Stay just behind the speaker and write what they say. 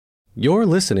You're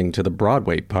listening to the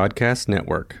Broadway Podcast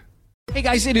Network. Hey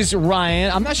guys, it is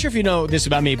Ryan. I'm not sure if you know this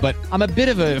about me, but I'm a bit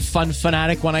of a fun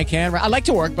fanatic when I can. I like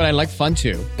to work, but I like fun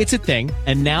too. It's a thing.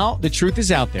 And now the truth is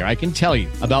out there. I can tell you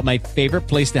about my favorite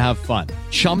place to have fun.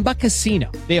 Chumba Casino.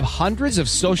 They have hundreds of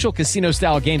social casino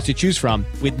style games to choose from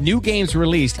with new games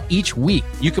released each week.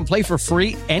 You can play for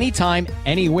free anytime,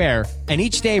 anywhere. And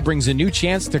each day brings a new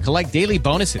chance to collect daily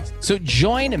bonuses. So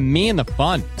join me in the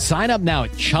fun. Sign up now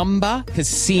at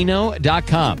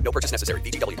ChumbaCasino.com. No purchase necessary.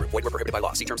 VGW Group. Void where prohibited by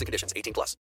law. See terms and conditions.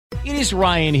 18+. It is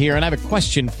Ryan here, and I have a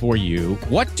question for you.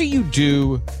 What do you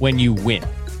do when you win?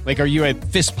 Like, are you a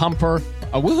fist pumper,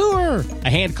 a woohooer, a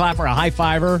hand clapper, a high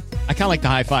fiver? I kind of like the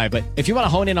high five, but if you want to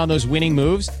hone in on those winning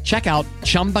moves, check out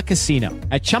Chumba Casino.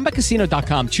 At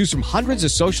ChumbaCasino.com, choose from hundreds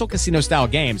of social casino-style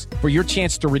games for your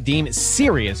chance to redeem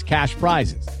serious cash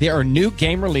prizes. There are new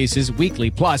game releases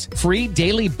weekly, plus free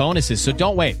daily bonuses, so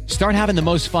don't wait. Start having the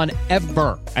most fun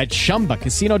ever at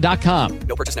ChumbaCasino.com.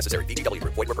 No purchase necessary. VGW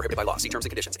Group. Void where prohibited by law. See terms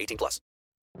and conditions. 18+.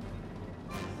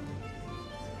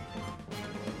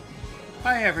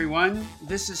 Hi everyone,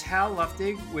 this is Hal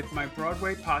Luftig with my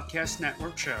Broadway Podcast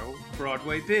Network show,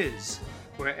 Broadway Biz,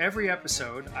 where every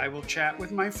episode I will chat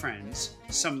with my friends,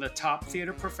 some of the top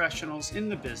theater professionals in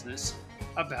the business,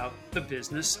 about the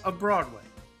business of Broadway.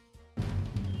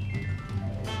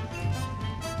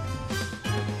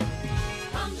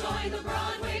 Come join the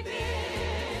Broadway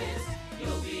Biz.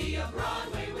 You'll be a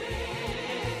Broadway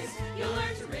whiz. You'll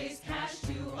learn to raise cash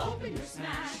to open your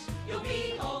smash. You'll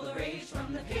be all the rage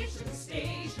from the pitch to the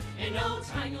stage. In no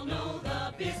time you'll know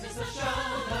the business of show,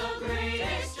 the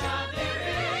greatest job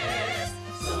there is.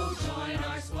 So join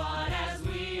our squad as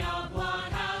we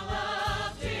applaud Hal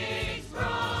Luftig's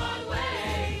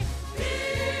Broadway Biz.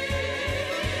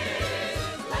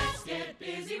 Let's get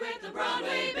busy with the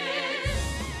Broadway Biz.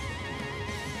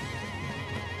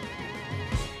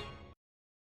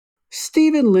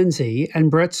 Stephen Lindsay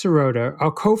and Brett Sirota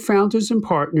are co-founders and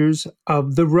partners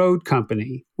of The Road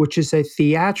Company, which is a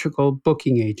theatrical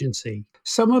booking agency.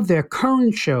 Some of their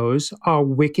current shows are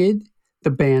Wicked,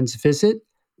 The Band's Visit,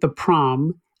 The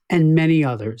Prom, and many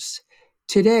others.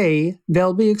 Today,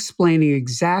 they'll be explaining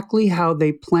exactly how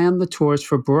they plan the tours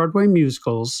for Broadway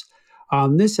musicals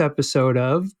on this episode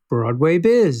of Broadway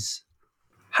Biz.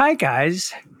 Hi,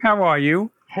 guys. How are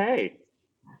you? Hey,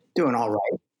 Doing all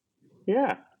right.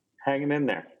 yeah, hanging in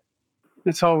there.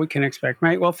 That's all we can expect,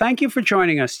 right? Well, thank you for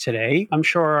joining us today. I'm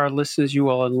sure our listeners, you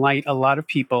will enlighten a lot of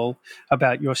people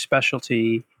about your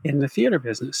specialty in the theater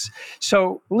business.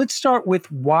 So let's start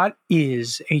with, what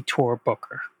is a tour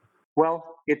booker?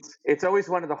 Well, it's always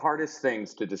one of the hardest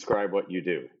things to describe what you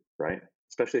do, right?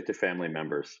 Especially to family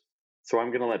members. So I'm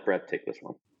going to let Brett take this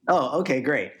one. Oh, okay,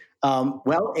 great.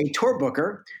 Well, a tour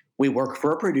booker, we work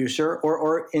for a producer,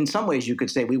 or in some ways you could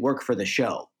say we work for the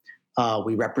show.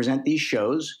 We represent these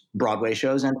shows, Broadway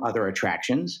shows and other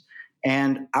attractions.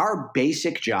 And our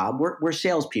basic job, we're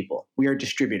salespeople. We are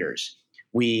distributors.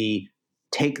 We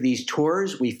take these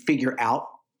tours, we figure out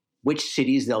which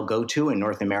cities they'll go to in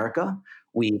North America.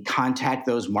 We contact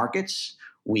those markets.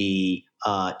 We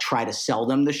try to sell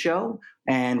them the show,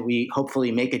 and we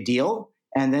hopefully make a deal.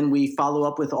 And then we follow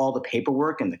up with all the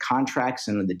paperwork and the contracts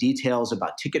and the details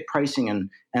about ticket pricing and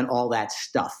all that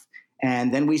stuff.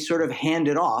 And then we sort of hand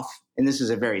it off, and this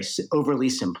is a very overly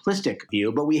simplistic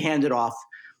view, but we hand it off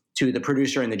to the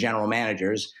producer and the general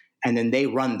managers, and then they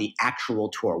run the actual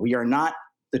tour. We are not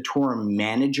the tour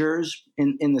managers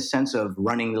in the sense of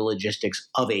running the logistics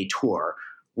of a tour.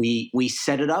 We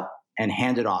set it up and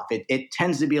hand it off. It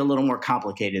tends to be a little more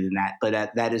complicated than that,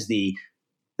 but that is the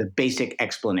basic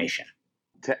explanation.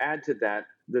 To add to that,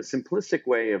 the simplistic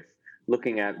way of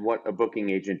looking at what a booking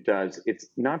agent does, it's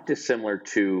not dissimilar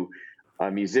to a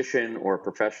musician or a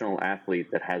professional athlete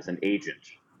that has an agent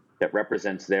that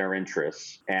represents their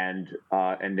interests and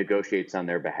negotiates on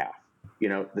their behalf. You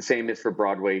know, the same is for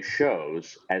Broadway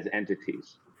shows as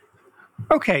entities.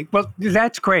 Okay, well,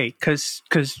 that's great because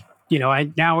you know,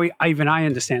 I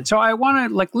understand. So I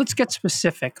want to let's get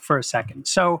specific for a second.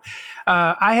 So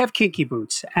I have Kinky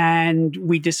Boots, and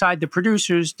we decide, the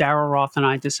producers, Daryl Roth and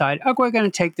I decide, we're going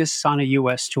to take this on a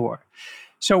U.S. tour.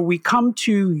 So we come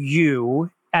to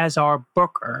you as our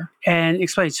booker and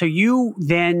explain. So you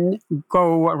then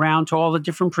go around to all the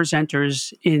different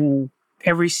presenters in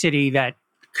every city that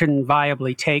can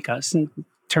viably take us in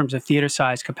terms of theater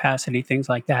size, capacity, things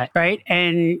like that, right?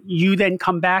 And you then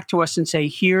come back to us and say,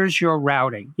 here's your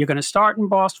routing. You're going to start in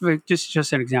Boston.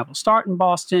 Just an example. Start in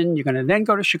Boston. You're going to then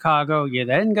go to Chicago. You're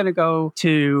then going to go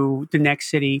to the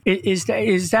next city. Is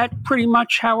that pretty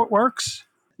much how it works?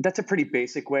 That's a pretty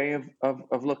basic way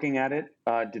of looking at it,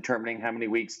 determining how many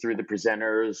weeks through the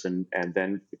presenters and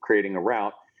then creating a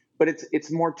route. But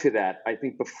it's more to that. I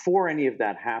think before any of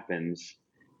that happens,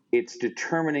 it's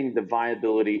determining the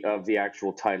viability of the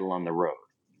actual title on the road,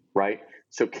 right?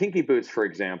 So Kinky Boots, for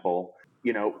example,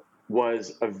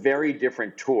 was a very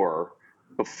different tour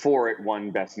before it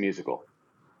won Best Musical.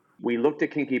 We looked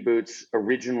at Kinky Boots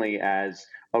originally as,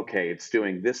 okay, it's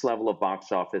doing this level of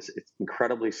box office. It's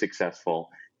incredibly successful.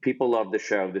 People love the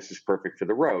show. This is perfect for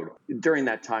the road. During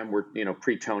that time, we're,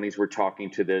 pre-Tonys, we're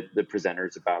talking to the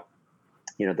presenters about,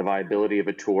 the viability of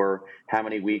a tour, how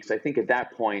many weeks. I think at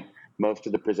that point, most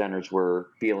of the presenters were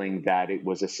feeling that it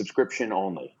was a subscription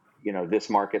only. This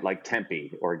market like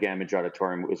Tempe or Gamage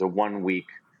Auditorium was a 1 week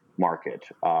market,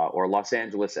 or Los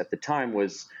Angeles at the time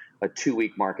was a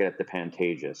 2-week market at the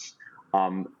Pantages.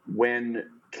 When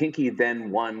Kinky then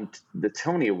won the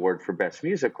Tony Award for Best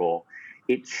Musical,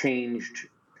 it changed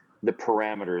the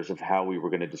parameters of how we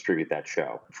were going to distribute that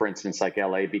show. For instance, like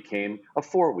LA became a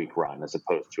 4-week run as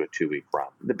opposed to a 2-week run.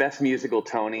 The Best Musical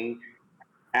Tony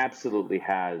absolutely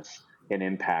has an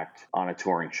impact on a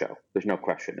touring show. There's no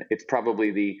question. It's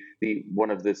probably the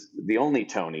only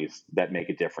Tonys that make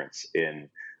a difference in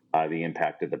the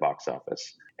impact of the box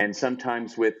office. And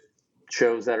sometimes with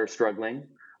shows that are struggling,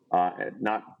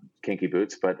 not Kinky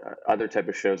Boots, but other type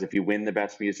of shows, if you win the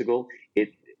Best Musical, it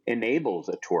enables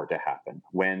a tour to happen.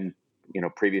 When,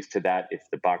 previous to that, if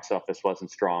the box office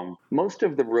wasn't strong, most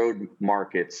of the road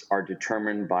markets are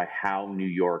determined by how New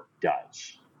York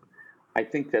does. I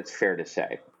think that's fair to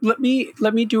say. Let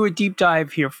me do a deep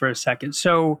dive here for a second.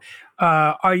 So,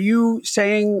 are you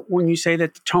saying when you say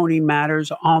that the Tony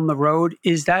matters on the road,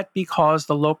 is that because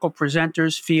the local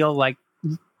presenters feel like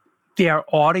their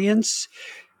audience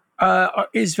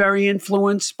is very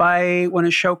influenced by when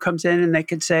a show comes in and they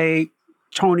could say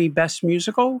Tony Best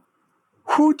Musical?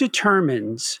 Who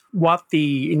determines what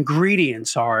the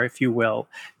ingredients are, if you will,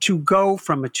 to go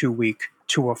from a 2-week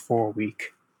to a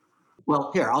 4-week?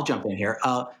 Well, here, I'll jump in here.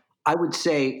 I would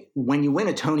say when you win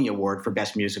a Tony Award for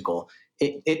Best Musical,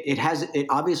 it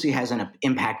obviously has an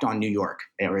impact on New York,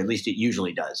 or at least it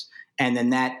usually does. And then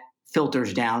that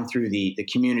filters down through the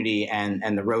community,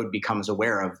 and the road becomes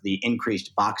aware of the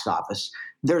increased box office.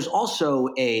 There's also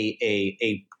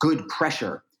a good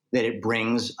pressure that it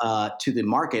brings to the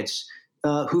markets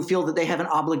who feel that they have an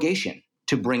obligation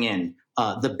to bring in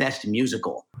the best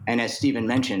musical. And as Stephen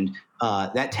mentioned,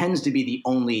 that tends to be the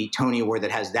only Tony Award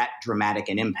that has that dramatic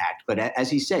an impact. But as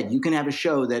he said, you can have a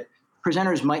show that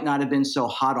presenters might not have been so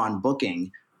hot on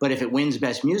booking, but if it wins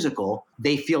Best Musical,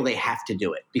 they feel they have to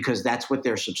do it because that's what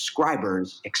their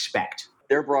subscribers expect.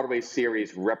 Their Broadway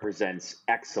series represents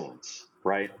excellence,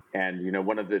 right? And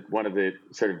one of the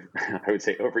sort of I would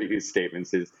say overused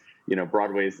statements is,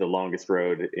 Broadway is the longest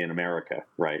road in America,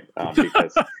 right?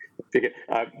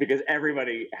 Because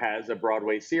everybody has a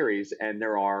Broadway series, and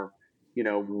there are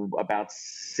about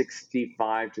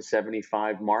 65 to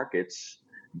 75 markets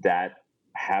that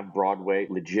have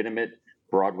legitimate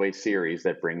Broadway series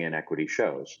that bring in equity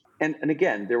shows. And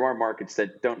again, there are markets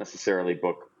that don't necessarily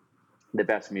book the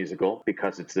Best Musical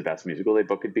because it's the Best Musical. They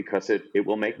book it because it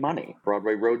will make money.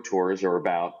 Broadway road tours are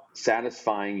about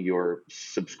satisfying your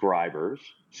subscribers.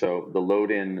 So the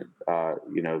load in,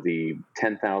 the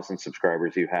 10,000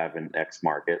 subscribers you have in X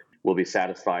market will be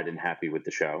satisfied and happy with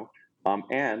the show.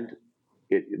 And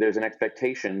there's an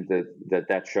expectation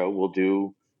that show will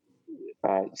do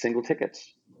single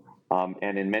tickets.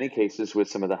 And in many cases with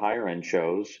some of the higher end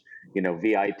shows,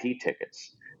 VIP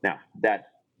tickets. Now that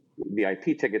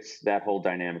VIP tickets, that whole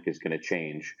dynamic is going to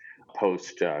change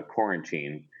post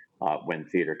quarantine when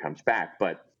theater comes back.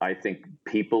 But I think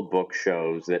people book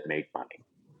shows that make money.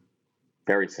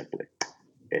 Very simply.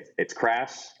 It's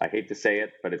crass. I hate to say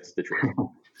it, but it's the truth.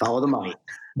 Follow the money.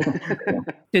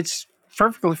 It's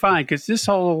perfectly fine because this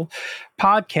whole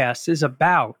podcast is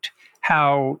about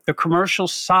how the commercial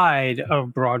side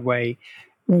of Broadway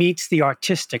meets the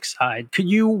artistic side. Could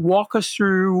you walk us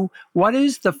through what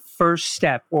is the first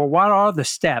step, or what are the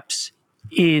steps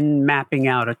in mapping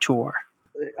out a tour?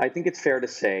 I think it's fair to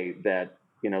say that,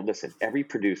 listen, every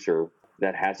producer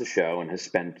that has a show and has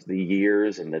spent the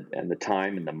years and the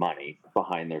time and the money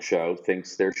behind their show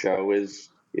thinks their show is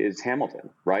Hamilton,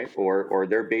 right? Or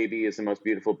their baby is the most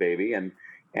beautiful baby.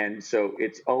 And so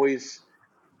it's always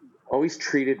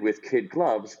treated with kid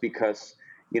gloves because,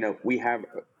 we have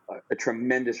a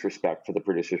tremendous respect for the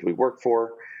producers we work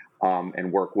for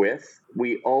and work with.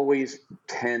 We always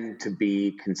tend to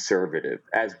be conservative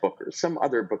as bookers. Some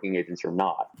other booking agents are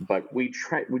not, but we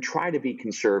try to be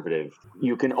conservative.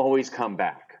 You can always come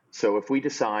back. So if we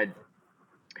decide,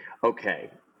 okay,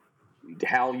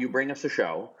 Hal, you bring us a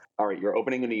show. All right, you're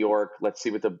opening in New York. Let's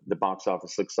see what the box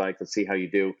office looks like. Let's see how you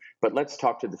do. But let's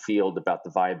talk to the field about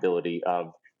the viability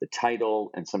of the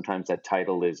title. And sometimes that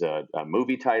title is a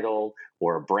movie title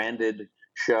or a branded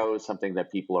show, something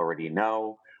that people already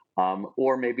know.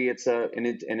 Or maybe it's an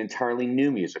entirely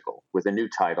new musical with a new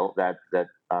title that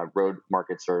road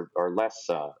markets are less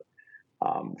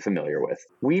familiar with.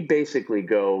 We basically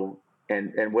go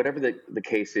and whatever the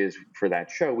case is for that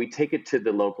show, we take it to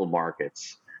the local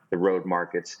markets, the road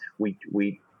markets. We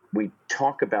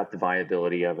talk about the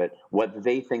viability of it, what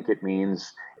they think it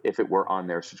means if it were on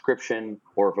their subscription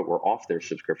or if it were off their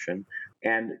subscription,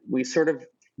 and we sort of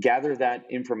gather that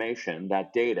information,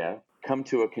 that data, come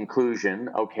to a conclusion.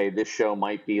 Okay, this show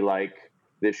might be like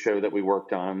this show that we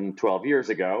worked on 12 years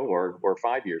ago or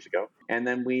 5 years ago. And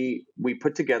then we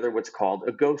put together what's called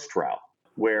a ghost route,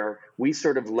 where we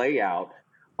sort of lay out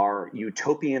our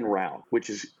utopian route, which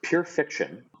is pure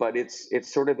fiction, but it's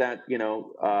sort of that,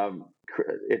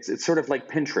 it's sort of like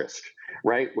Pinterest,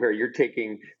 right? Where you're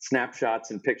taking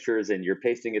snapshots and pictures and you're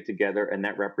pasting it together, and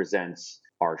that represents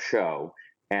our show.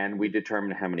 And we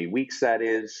determine how many weeks that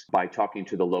is by talking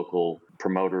to the local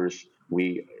promoters.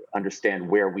 We understand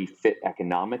where we fit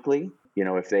economically.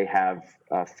 If they have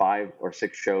 5 or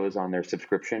 6 shows on their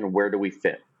subscription, where do we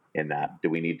fit in that? Do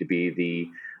we need to be the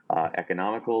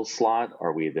economical slot?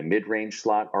 Are we the mid-range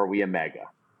slot? Are we a mega?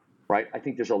 Right? I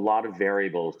think there's a lot of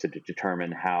variables to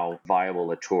determine how viable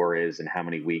a tour is and how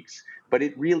many weeks. But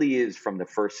it really is, from the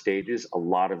first stages, a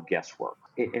lot of guesswork.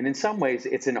 And in some ways,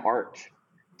 it's an art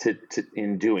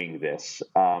in doing this.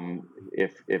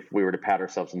 If we were to pat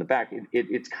ourselves on the back,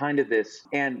 it's kind of this,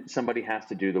 and somebody has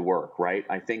to do the work, right?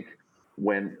 I think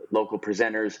when local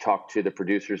presenters talk to the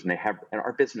producers, and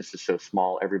our business is so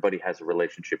small, everybody has a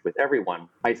relationship with everyone.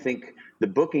 I think the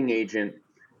booking agent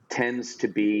tends to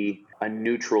be a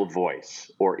neutral voice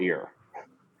or ear.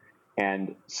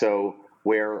 And so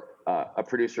where a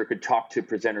producer could talk to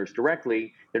presenters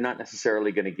directly, they're not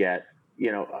necessarily going to get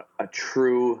a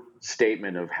true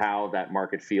statement of how that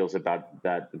market feels about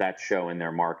that show in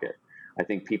their market. I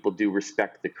think people do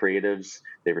respect the creatives,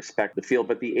 they respect the field,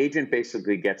 but the agent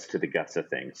basically gets to the guts of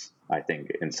things, I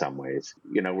think, in some ways.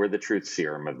 We're the truth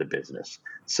serum of the business.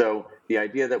 So the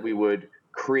idea that we would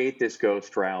create this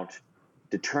ghost route,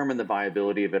 determine the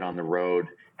viability of it on the road,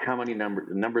 how many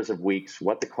numbers of weeks,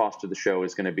 what the cost of the show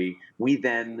is going to be, we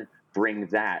then bring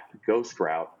that ghost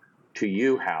route to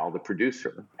you, Hal, the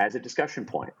producer, as a discussion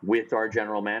point with our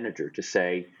general manager to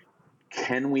say,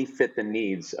 can we fit the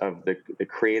needs of the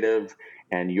creative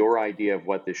and your idea of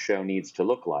what this show needs to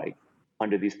look like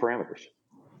under these parameters?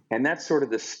 And that's sort of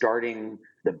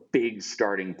the big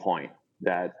starting point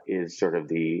that is sort of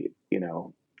the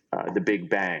big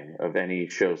bang of any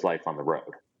show's life on the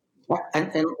road.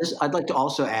 And I'd like to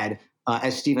also add,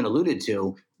 as Stephen alluded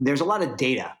to, there's a lot of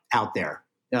data out there.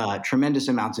 Tremendous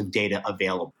amounts of data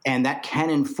available. And that can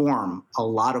inform a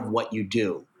lot of what you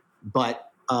do. But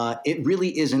it really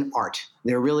is an art.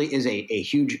 There really is a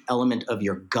huge element of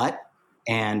your gut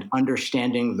and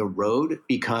understanding the road,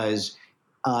 because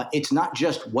it's not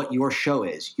just what your show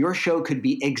is. Your show could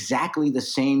be exactly the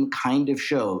same kind of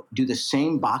show, do the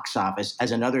same box office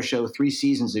as another show 3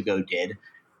 seasons ago did,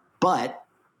 but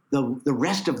the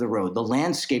rest of the road, the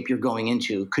landscape you're going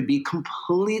into, could be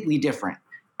completely different.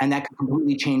 And that could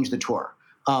completely change the tour.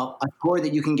 A tour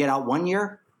that you can get out 1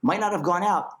 year might not have gone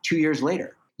out 2 years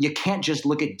later. You can't just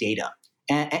look at data.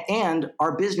 And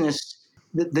our business,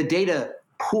 the data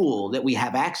pool that we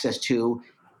have access to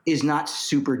is not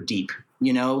super deep.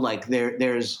 Like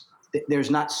there's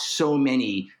not so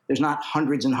many, there's not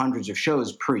hundreds and hundreds of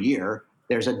shows per year.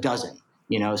 There's a dozen,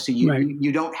 so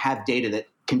you don't have data that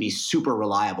can be super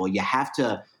reliable. You have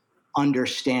to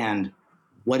understand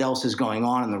what else is going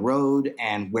on the road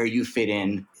and where you fit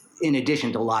in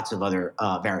addition to lots of other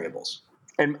variables.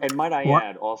 And might I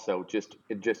add also, just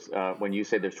when you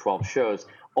say there's 12 shows,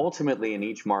 ultimately in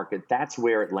each market, that's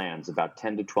where it lands, about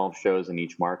 10 to 12 shows in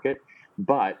each market.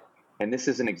 But, and this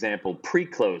is an example,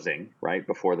 pre-closing, right,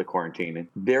 before the quarantine,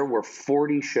 there were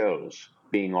 40 shows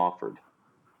being offered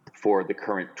for the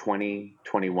current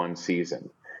 2021 season.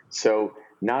 So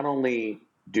not only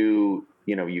do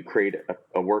you create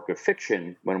a work of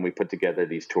fiction when we put together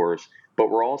these tours,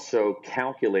 but we're also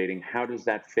calculating how does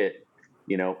that fit,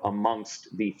 amongst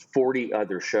the 40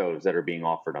 other shows that are being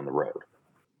offered on the road,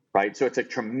 right? So it's a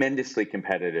tremendously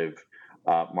competitive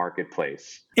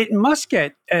marketplace. It must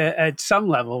get, at some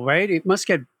level, right? It must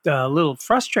get a little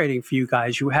frustrating for you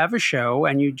guys. You have a show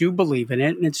and you do believe in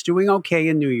it, and it's doing okay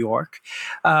in New York.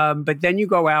 But then you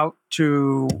go out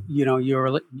to,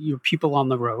 your people on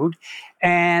the road,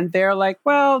 and they're like,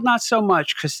 well, not so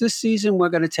much, because this season we're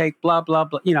going to take blah, blah,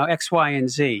 blah, X, Y, and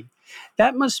Z.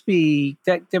 There must be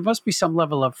some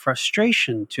level of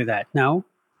frustration to that, no?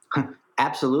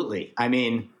 Absolutely. I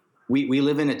mean, we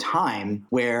live in a time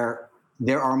where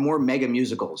there are more mega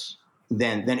musicals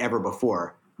than ever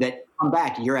before that come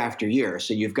back year after year.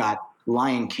 So you've got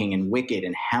Lion King and Wicked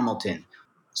and Hamilton.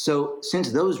 So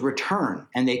since those return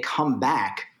and they come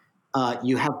back,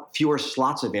 you have fewer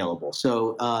slots available.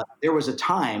 So there was a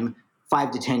time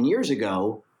 5 to 10 years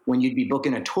ago when you'd be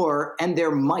booking a tour and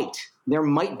there might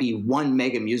be one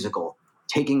mega musical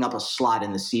taking up a slot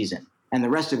in the season and the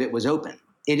rest of it was open.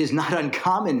 It is not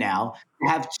uncommon now to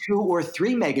have 2 or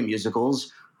 3 mega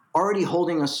musicals already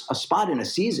holding a spot in a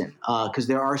season because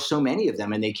there are so many of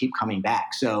them and they keep coming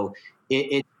back. So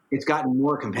it's gotten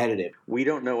more competitive. We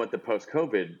don't know what the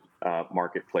post-COVID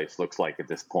marketplace looks like at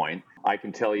this point. I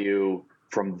can tell you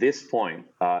from this point,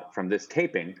 from this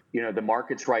taping, the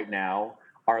markets right now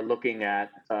are looking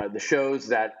at the shows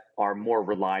that are more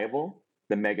reliable,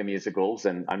 the mega musicals,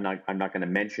 and I'm not going to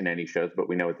mention any shows, but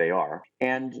we know what they are,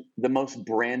 and the most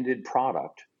branded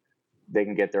product they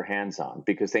can get their hands on,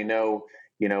 because they know,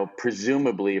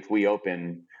 presumably if we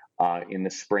open in the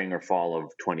spring or fall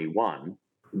of 21,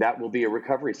 that will be a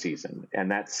recovery season.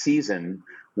 And that season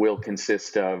will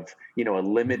consist of, a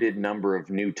limited number of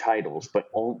new titles,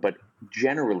 but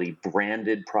generally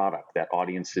branded product that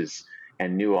audiences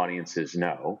and new audiences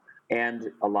know,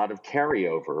 and a lot of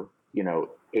carryover,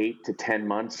 8 to 10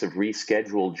 months of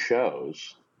rescheduled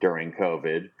shows during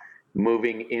COVID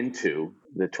moving into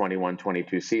the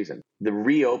 21-22 season. The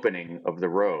reopening of the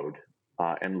road,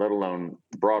 and let alone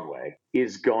Broadway,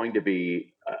 is going to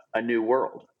be a new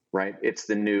world, right? It's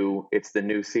the new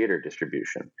theater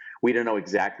distribution. We don't know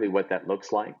exactly what that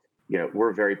looks like.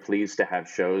 We're very pleased to have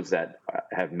shows that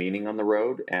have meaning on the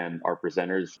road, and our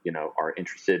presenters, are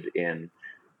interested in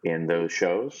those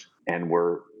shows, and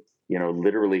we're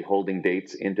literally holding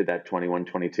dates into that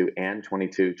 21-22 and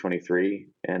 22-23,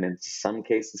 and in some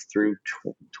cases through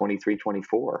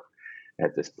 23-24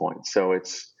 at this point. So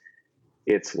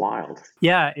it's wild.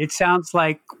 Yeah, it sounds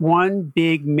like one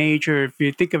big major, if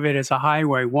you think of it as a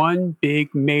highway, one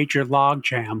big major log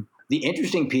jam. The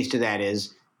interesting piece to that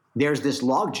is there's this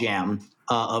log jam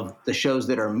of the shows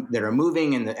that are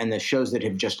moving and the shows that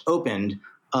have just opened.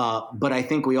 But I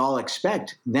think we all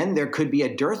expect then there could be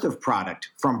a dearth of product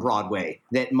from Broadway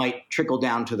that might trickle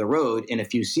down to the road in a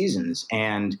few seasons.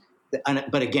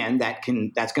 But again, that's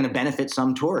going to benefit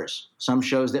some tours. Some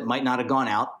shows that might not have gone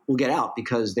out will get out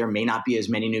because there may not be as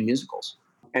many new musicals.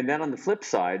 And then on the flip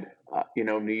side,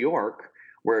 New York,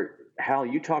 where, Hal,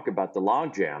 you talk about the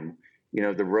logjam,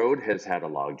 the road has had a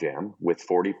logjam with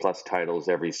 40 plus titles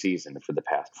every season for the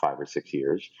past 5 or 6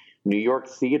 years. New York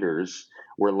theaters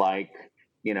were like,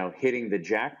 hitting the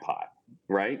jackpot,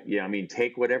 right? Yeah, I mean,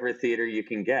 take whatever theater you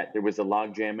can get. There was a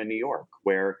logjam in New York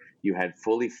where you had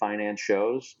fully financed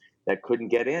shows that couldn't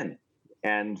get in.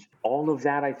 And all of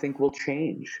that, I think, will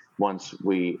change once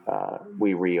we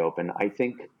reopen. I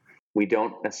think we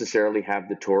don't necessarily have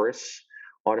the tourists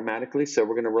automatically, so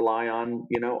we're going to rely on,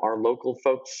 our local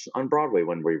folks on Broadway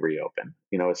when we reopen.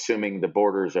 Assuming the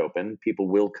borders open, people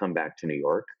will come back to New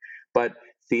York, but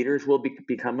theaters will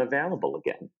become available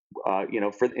again,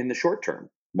 for in the short term,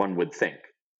 one would think.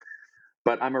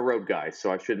 But I'm a road guy,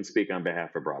 so I shouldn't speak on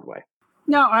behalf of Broadway.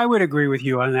 No, I would agree with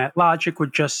you on that. Logic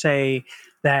would just say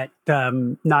that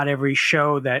not every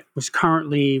show that was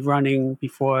currently running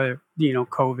before,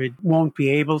 COVID won't be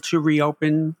able to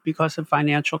reopen because of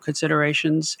financial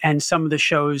considerations. And some of the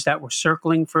shows that were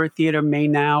circling for a theater may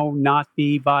now not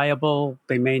be viable.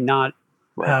 They may not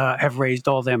have raised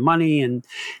all their money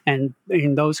and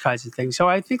those kinds of things. So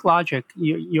I think logic,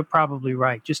 you're probably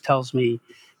right, just tells me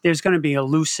there's going to be a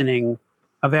loosening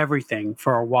of everything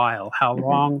for a while. How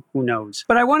long? Who knows?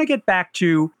 But I want to get back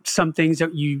to some things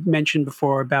that you mentioned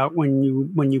before about when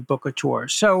you book a tour.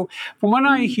 So from what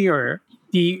I hear,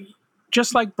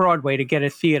 just like Broadway to get a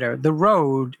theater, the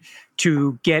road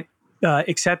to get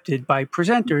accepted by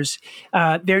presenters,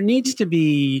 there needs to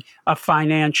be a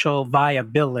financial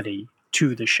viability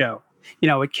to the show.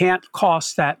 It can't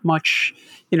cost that much,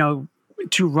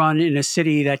 to run in a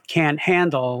city that can't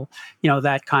handle,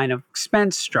 that kind of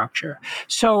expense structure.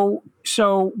 So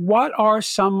what are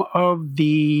some of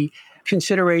the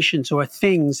considerations or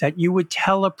things that you would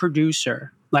tell a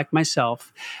producer like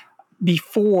myself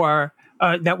before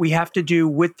that we have to do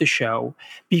with the show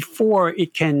before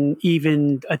it can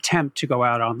even attempt to go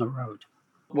out on the road?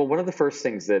 Well, one of the first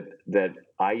things that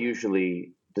I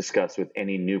usually discuss with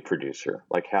any new producer,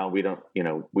 like how we don't,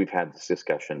 we've had this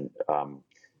discussion,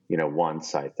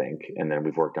 once, I think, and then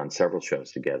we've worked on several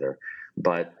shows together.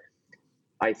 But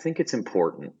I think it's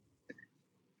important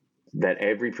that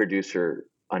every producer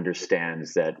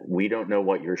understands that we don't know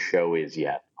what your show is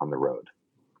yet on the road.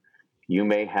 You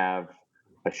may have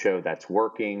a show that's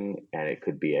working and it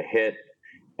could be a hit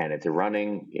and it's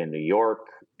running in New York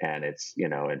and it's,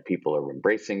 and people are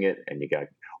embracing it and you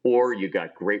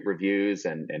got great reviews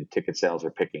and ticket sales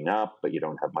are picking up, but you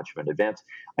don't have much of an advance.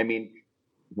 I mean,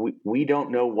 we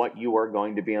don't know what you are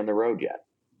going to be on the road yet.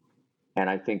 And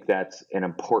I think that's an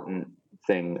important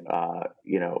thing,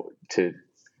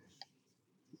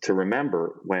 to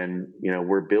remember when,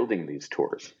 we're building these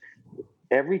tours.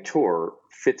 Every tour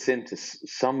fits into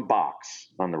some box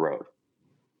on the road,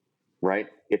 right?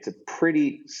 It's a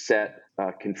pretty set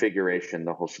configuration,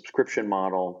 the whole subscription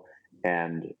model.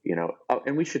 And,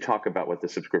 and we should talk about what the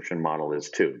subscription model is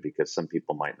too, because some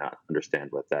people might not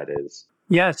understand what that is.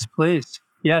 Yes, please.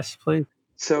 Yes, please.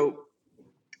 So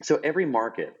every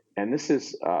market, and this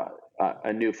is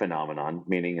a new phenomenon,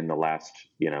 meaning in the last,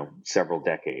 several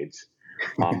decades,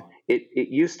 it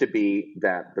used to be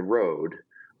that the road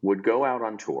would go out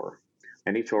on tour.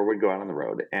 Any tour would go out on the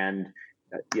road, and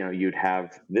you'd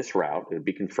have this route. It would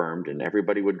be confirmed, and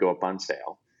everybody would go up on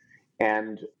sale,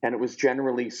 and it was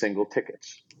generally single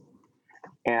tickets.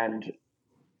 And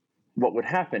what would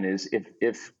happen is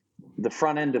if the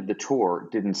front end of the tour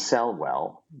didn't sell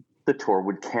well, the tour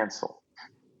would cancel.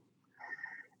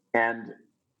 And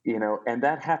and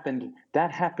that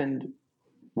happened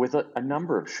with a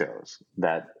number of shows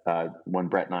that when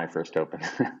Brett and I first opened.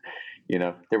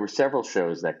 There were several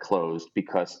shows that closed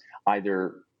because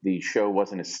either the show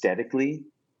wasn't aesthetically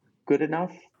good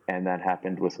enough, and that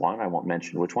happened with one, I won't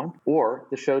mention which one, or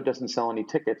the show doesn't sell any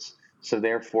tickets, so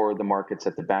therefore the markets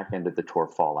at the back end of the tour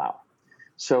fall out.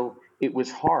 So it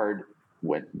was hard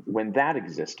when that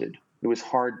existed. It was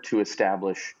hard to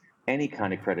establish any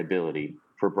kind of credibility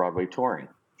for Broadway touring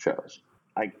shows.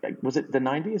 Was it the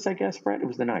 90s, I guess, Brett? It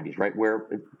was the 90s, right, where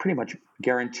pretty much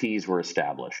guarantees were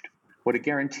established. What a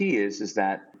guarantee is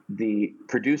that the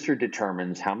producer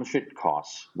determines how much it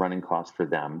costs, running costs for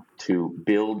them, to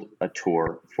build a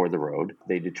tour for the road.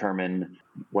 They determine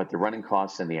what the running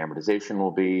costs and the amortization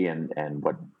will be and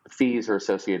what fees are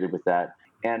associated with that.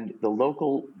 And the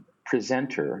local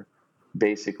presenter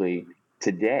basically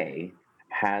today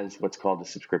has what's called a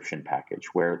subscription package,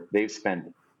 where they've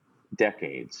spent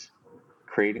decades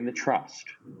creating the trust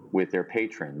with their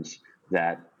patrons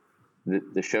that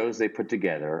the shows they put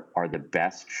together are the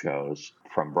best shows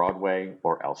from Broadway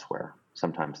or elsewhere,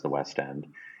 sometimes the West End.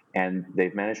 And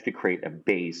they've managed to create a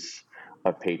base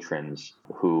of patrons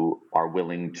who are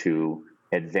willing to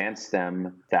advance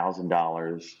them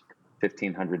 $1,000,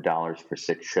 $1,500 for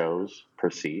 6 shows per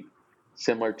seat,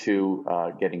 similar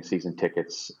to getting season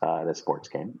tickets at a sports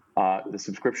game. The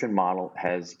subscription model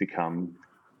has become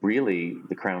really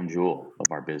the crown jewel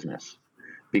of our business,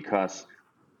 because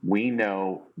we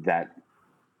know that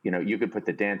you could put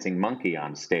the dancing monkey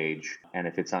on stage, and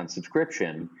if it's on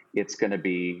subscription, it's going to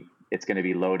be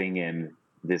loading in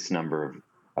this number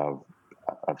of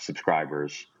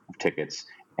subscribers, of tickets,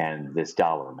 and this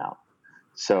dollar amount.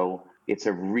 So it's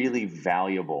a really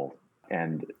valuable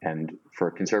and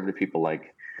for conservative people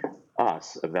like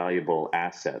us, a valuable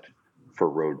asset for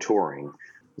road touring,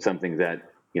 something that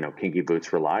Kinky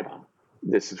Boots relied on.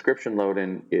 The subscription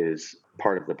load-in is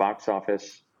part of the box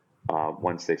office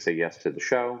once they say yes to the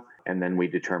show, and then we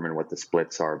determine what the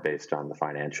splits are based on the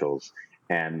financials,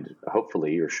 and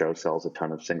hopefully your show sells a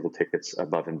ton of single tickets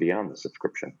above and beyond the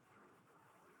subscription.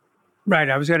 Right.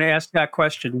 I was going to ask that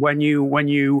question. When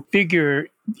you figure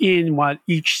in what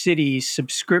each city's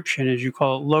subscription, as you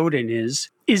call it, load-in is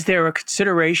there a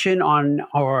consideration on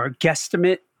or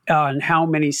guesstimate on how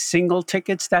many single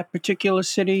tickets that particular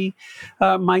city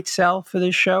might sell for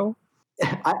this show?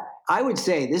 I would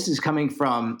say this is coming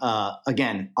from,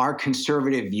 again, our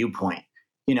conservative viewpoint.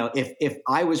 If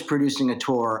I was producing a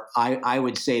tour, I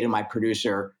would say to my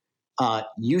producer,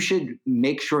 you should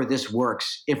make sure this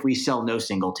works if we sell no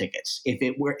single tickets. If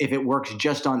it works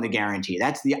just on the guarantee,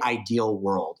 that's the ideal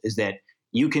world, is that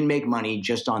you can make money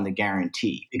just on the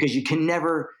guarantee, because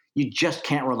you just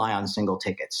can't rely on single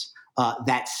tickets.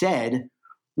 That said,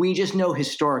 we just know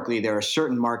historically there are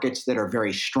certain markets that are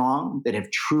very strong, that have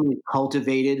truly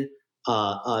cultivated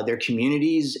their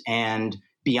communities and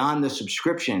beyond the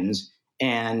subscriptions.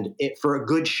 And for a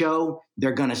good show,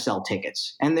 they're going to sell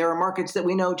tickets. And there are markets that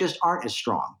we know just aren't as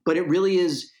strong. But it really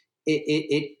is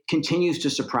it continues to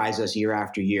surprise us year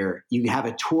after year. You have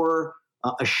a tour,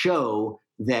 a show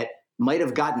that might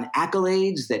have gotten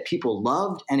accolades that people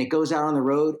loved, and it goes out on the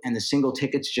road and the single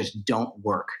tickets just don't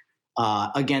work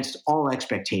against all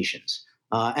expectations.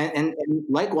 And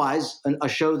likewise, a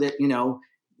show that,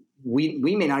 we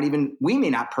may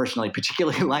not personally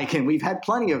particularly like, and we've had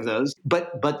plenty of those,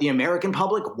 but the American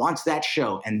public wants that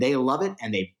show and they love it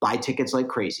and they buy tickets like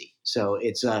crazy. So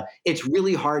it's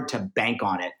really hard to bank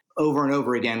on it over and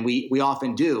over again. We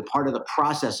often do. Part of the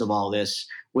process of all this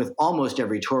with almost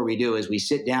every tour we do is we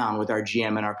sit down with our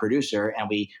GM and our producer and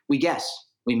we guess.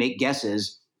 We make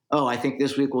guesses. Oh, I think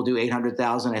this week we'll do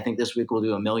 800,000. I think this week we'll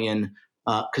do 1 million.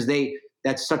 Because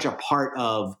that's such a part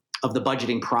of the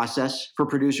budgeting process for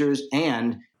producers.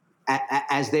 And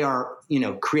as they are,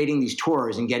 creating these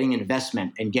tours and getting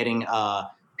investment and getting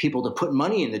people to put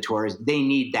money in the tours, they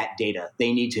need that data.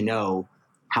 They need to know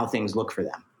how things look for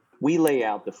them. We lay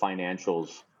out the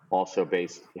financials also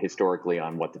based historically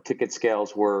on what the ticket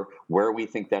scales were, where we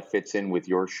think that fits in with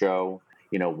your show,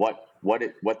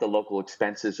 what the local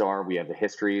expenses are. We have the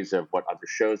histories of what other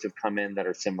shows have come in that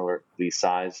are similarly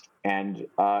sized, and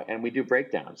we do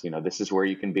breakdowns. This is where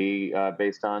you can be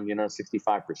based on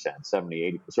 65%,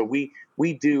 70, 80%. So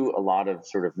we do a lot of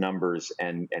sort of numbers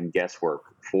and guesswork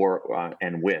for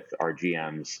and with our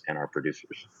GMs and our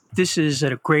producers. This is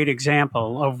a great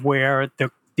example of where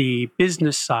the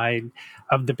business side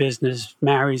of the business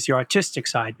marries the artistic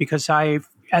side, because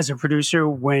as a producer,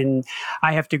 when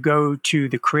I have to go to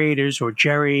the creators or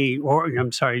Jerry, or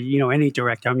any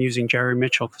director, I'm using Jerry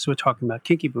Mitchell because we're talking about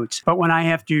Kinky Boots. But when I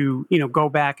have to, go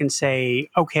back and say,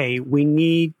 okay, we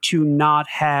need to not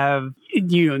have,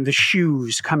 the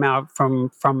shoes come out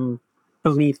from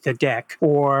beneath the deck,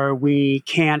 or we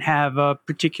can't have a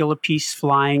particular piece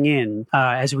flying in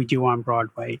as we do on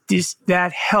Broadway.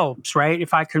 That helps, right?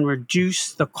 If I can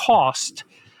reduce the cost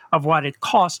of what it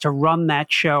costs to run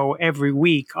that show every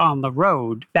week on the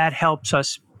road, that helps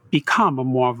us become a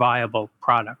more viable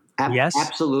product. Yes?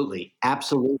 Absolutely.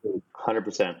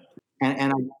 100%.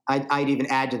 And I'd even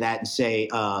add to that and say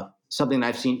something that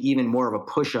I've seen even more of a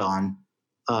push on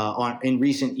in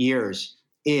recent years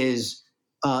is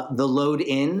the load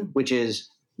in, which is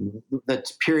the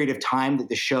period of time that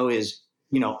the show is,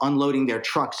 unloading their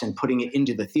trucks and putting it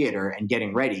into the theater and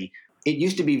getting ready. It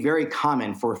used to be very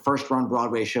common for first-run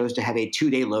Broadway shows to have a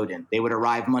 2-day load-in. They would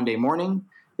arrive Monday morning,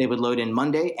 they would load in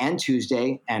Monday and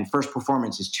Tuesday, and first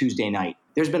performance is Tuesday night.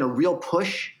 There's been a real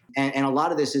push, and a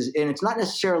lot of this is, and it's not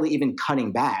necessarily even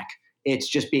cutting back, it's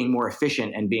just being more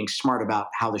efficient and being smart about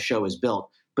how the show is built,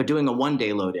 but doing a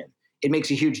 1-day load-in. It makes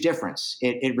a huge difference.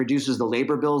 It reduces the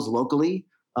labor bills locally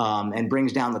and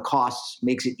brings down the costs,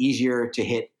 makes it easier to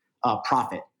hit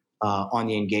profit on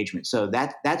the engagement. So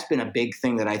that's been a big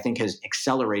thing that I think has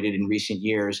accelerated in recent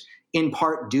years, in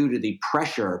part due to the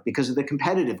pressure because of the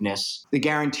competitiveness. The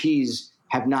guarantees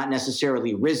have not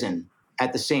necessarily risen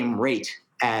at the same rate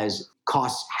as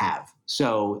costs have.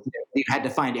 So you've had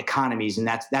to find economies, and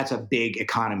that's a big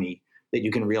economy that you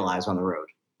can realize on the road.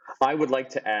 I would like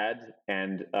to add,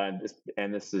 and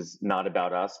this is not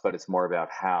about us, but it's more about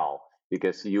Hal,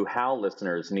 because you Hal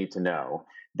listeners need to know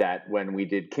that when we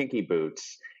did Kinky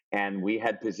Boots, and we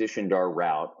had positioned our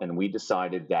route and we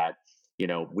decided that,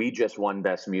 we just won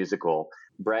Best Musical,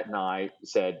 Brett and I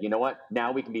said, you know what,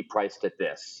 now we can be priced at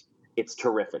this. It's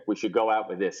terrific. We should go out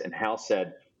with this. And Hal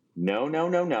said,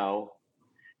 no.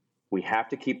 We have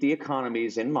to keep the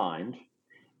economies in mind.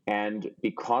 And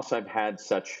because I've had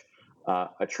such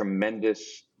a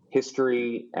tremendous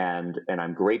history and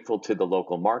I'm grateful to the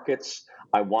local markets,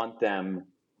 I want them,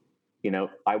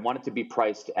 I want it to be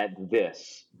priced at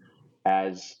this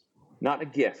as not a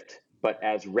gift, but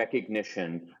as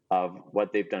recognition of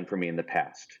what they've done for me in the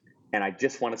past. And I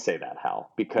just want to say that,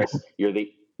 Hal, because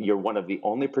you're one of the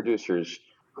only producers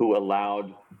who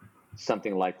allowed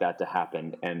something like that to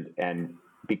happen. And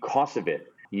because of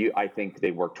it, I think they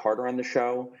worked harder on the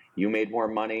show. You made more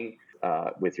money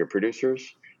with your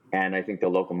producers. And I think the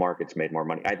local markets made more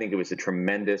money. I think it was a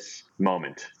tremendous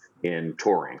moment in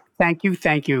touring. Thank you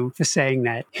for saying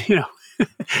that.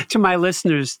 To my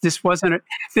listeners, this wasn't a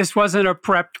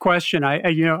prepped question.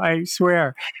 I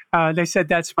swear, they said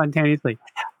that spontaneously.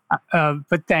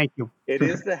 But thank you. It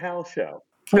is the Hal Show.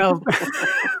 Well,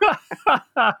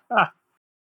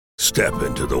 Step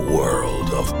into the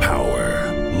world of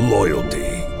power, loyalty,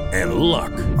 and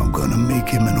luck. I'm gonna make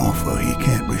him an offer he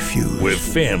can't refuse. With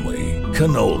family,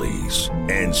 cannolis,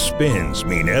 and spins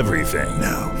mean everything.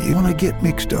 Now, you wanna get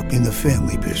mixed up in the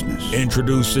family business.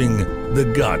 Introducing The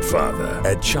Godfather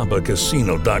at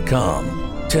ChumbaCasino.com.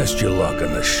 Test your luck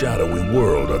in the shadowy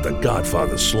world of The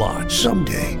Godfather slot.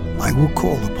 Someday, I will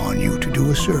call upon you to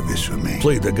do a service for me.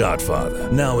 Play The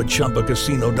Godfather now at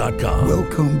ChumbaCasino.com.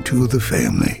 Welcome to the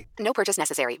family. No purchase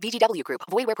necessary. VGW Group.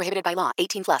 Void where prohibited by law.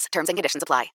 18 plus. Terms and conditions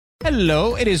apply.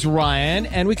 Hello, it is Ryan,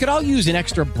 and we could all use an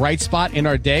extra bright spot in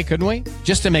our day, couldn't we?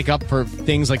 Just to make up for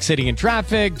things like sitting in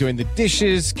traffic, doing the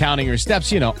dishes, counting your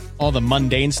steps, all the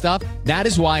mundane stuff. That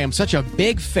is why I'm such a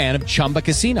big fan of Chumba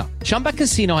Casino. Chumba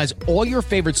Casino has all your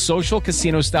favorite social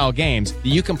casino-style games that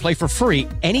you can play for free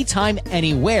anytime,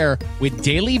 anywhere with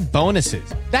daily bonuses.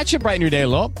 That should brighten your day a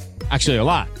little. Actually, a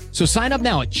lot. So sign up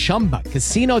now at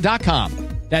ChumbaCasino.com.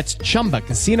 That's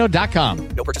ChumbaCasino.com.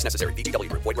 No purchase necessary. VGW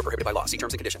Group. Void where prohibited by law. See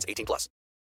terms and conditions. 18 plus.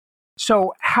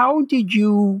 So how did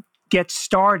you get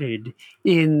started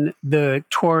in the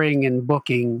touring and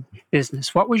booking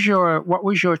business? What was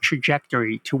your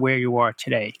trajectory to where you are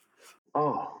today?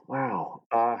 Oh, wow.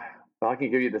 Well, I can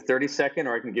give you the 30-second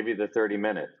or I can give you the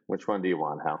 30-minute. Which one do you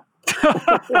want, Hal?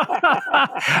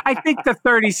 I think the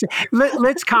 30.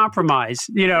 Let's compromise,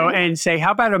 and say,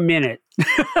 how about a minute?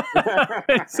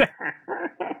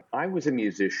 I was a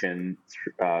musician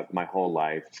my whole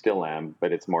life, still am,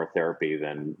 but it's more therapy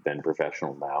than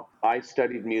professional now. I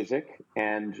studied music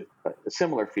and a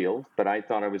similar field, but I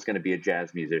thought I was going to be a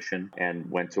jazz musician and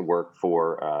went to work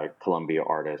for Columbia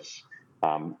Artists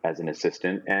as an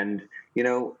assistant. And,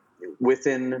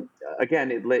 within,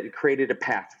 again, it created a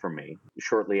path for me.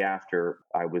 Shortly after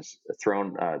I was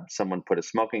thrown, someone put a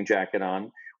smoking jacket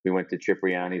on. We went to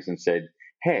Cipriani's and said,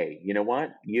 hey, you know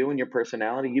what? You and your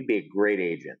personality, you'd be a great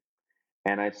agent.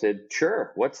 And I said,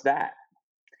 sure, what's that?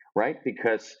 Right?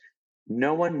 Because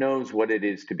no one knows what it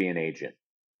is to be an agent.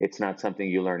 It's not something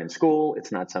you learn in school.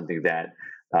 It's not something that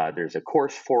there's a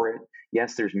course for it.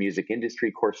 Yes, there's music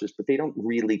industry courses, but they don't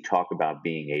really talk about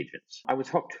being agents. I was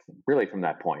hooked really from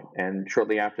that point. And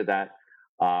shortly after that,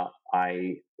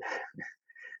 I,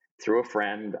 through a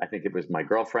friend, I think it was my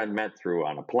girlfriend, met through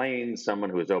on a plane, someone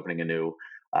who was opening a new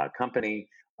company.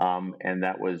 And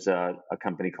that was a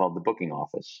company called The Booking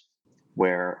Office,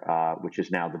 which is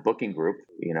now the Booking Group.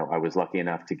 I was lucky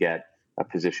enough to get a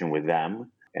position with them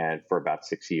for about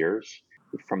 6 years.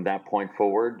 From that point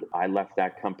forward, I left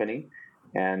that company.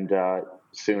 And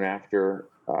soon after,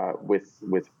 with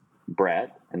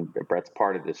Brett, and Brett's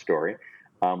part of this story,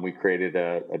 we created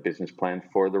a business plan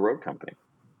for the road company.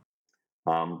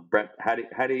 Brett, how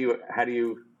do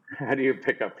you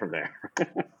pick up from there?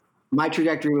 My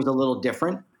trajectory was a little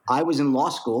different. I was in law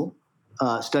school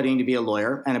studying to be a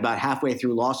lawyer, and about halfway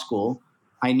through law school,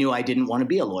 I knew I didn't want to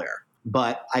be a lawyer.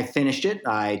 But I finished it.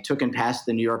 I took and passed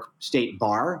the New York State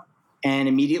Bar and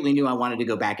immediately knew I wanted to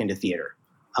go back into theater.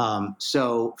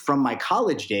 So from my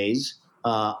college days,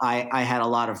 I had a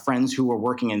lot of friends who were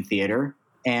working in theater.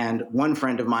 And one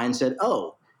friend of mine said,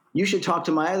 oh, you should talk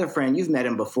to my other friend. You've met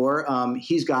him before.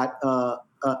 He's got a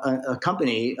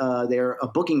company. They're a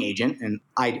booking agent. And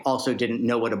I also didn't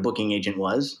know what a booking agent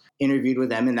was. Interviewed with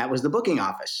them, and that was the Booking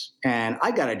Office. And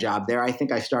I got a job there. I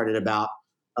think I started about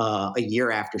a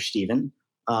year after Stephen.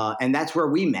 And that's where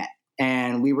we met.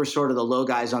 And we were sort of the low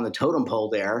guys on the totem pole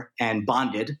there and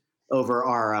bonded over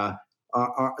our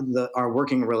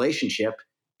working relationship.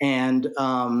 And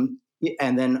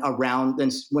then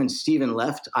when Stephen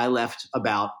left, I left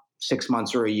about 6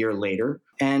 months or a year later.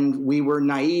 And we were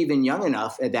naive and young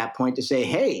enough at that point to say,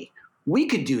 hey, we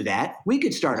could do that. We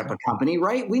could start up a company,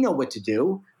 right? We know what to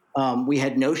do. We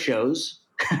had no shows,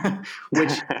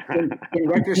 which in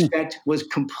retrospect was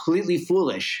completely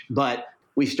foolish, but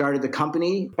we started the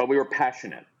company. But we were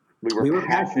passionate. We were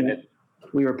passionate.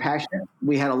 We were passionate.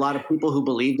 We had a lot of people who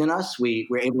believed in us. We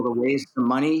were able to raise some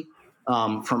money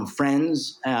from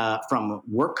friends, from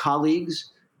work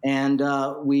colleagues, and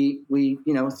we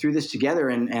threw this together.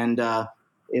 And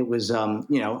it was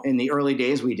in the early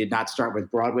days we did not start with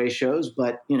Broadway shows,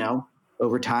 but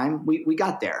over time we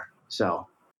got there. So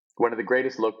one of the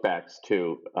greatest look backs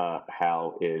too,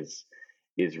 Hal, is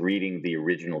reading the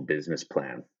original business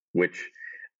plan, which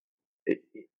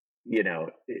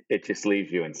it just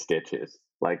leaves you in stitches.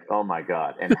 Like, oh my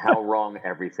God, and how wrong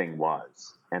everything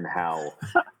was, and how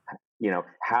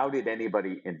did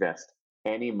anybody invest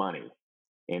any money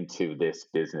into this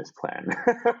business plan?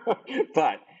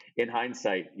 But in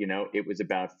hindsight, it was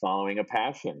about following a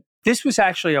passion. This was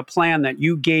actually a plan that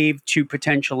you gave to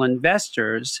potential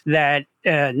investors that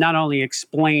not only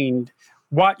explained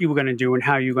what you were going to do and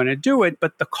how you were going to do it,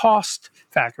 but the cost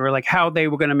factor, like how they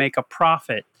were going to make a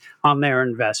profit on their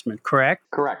investment, correct?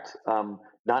 Correct.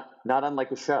 Not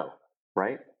unlike a show,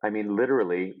 right? I mean,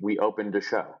 literally, we opened a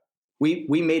show. We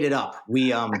made it up.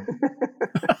 We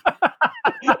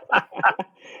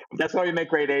That's why we make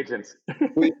great agents.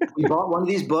 we bought one of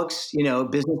these books,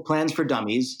 Business Plans for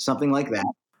Dummies, something like that.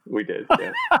 We did.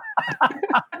 Yeah.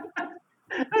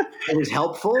 It was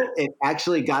helpful. It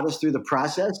actually got us through the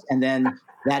process, and then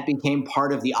that became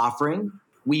part of the offering.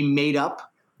 We made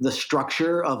up the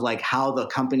structure of like how the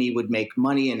company would make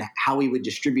money and how we would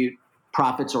distribute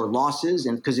profits or losses.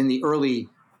 And because in the early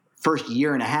first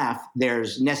year and a half,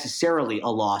 there's necessarily a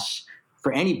loss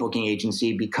for any booking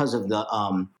agency because of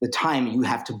the time you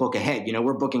have to book ahead. You know,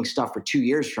 we're booking stuff for 2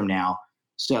 years from now.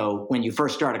 So when you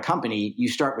first start a company, you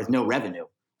start with no revenue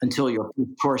until your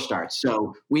tour starts.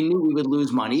 So we knew we would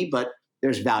lose money, but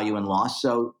there's value in loss.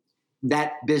 So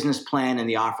that business plan and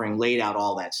the offering laid out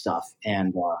all that stuff.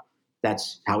 And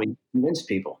that's how we convinced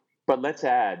people. But let's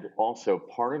add also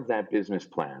part of that business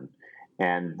plan,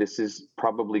 and this is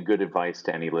probably good advice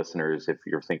to any listeners if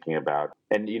you're thinking about,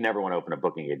 and you never want to open a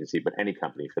booking agency, but any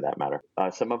company for that matter.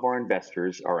 Some of our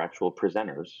investors are actual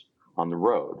presenters on the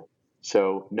road.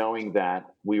 So knowing that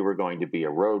we were going to be a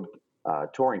road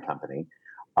touring company,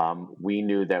 we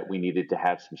knew that we needed to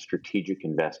have some strategic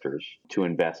investors to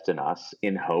invest in us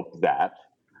in hope that,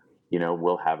 you know,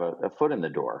 we'll have a foot in the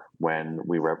door when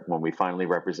we finally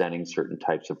representing certain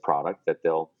types of product, that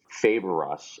they'll favor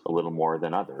us a little more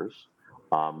than others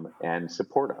and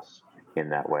support us in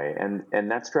that way.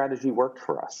 And that strategy worked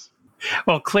for us.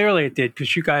 Well, clearly it did,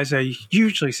 because you guys are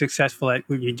hugely successful at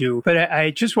what you do. But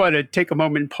I just want to take a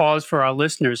moment and pause for our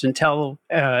listeners and tell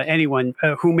anyone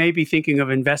who may be thinking of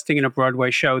investing in a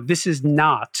Broadway show, this is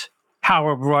not how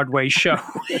a Broadway show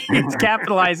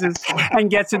capitalizes and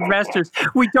gets investors.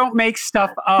 We don't make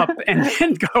stuff up and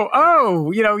then go, oh,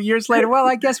 you know, years later, well,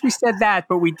 I guess we said that,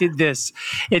 but we did this.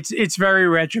 It's very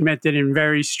regimented and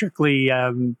very strictly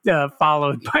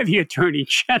followed by the Attorney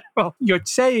General. You're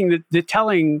saying that the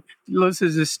telling Liz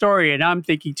a story, and I'm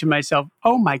thinking to myself,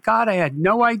 oh my God, I had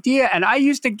no idea. And I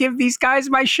used to give these guys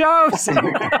my shows.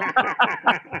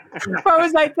 What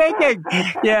was I thinking?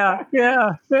 Yeah.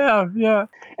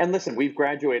 And listen, we've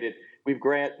graduated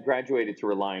to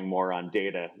relying more on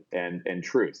data and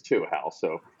truth too, Hal.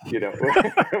 So, you know,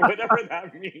 whatever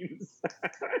that means.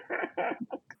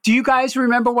 Do you guys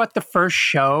remember what the first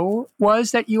show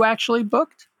was that you actually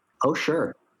booked? Oh,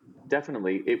 sure.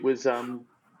 Definitely. It was,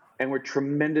 and we're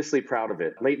tremendously proud of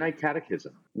it, Late Night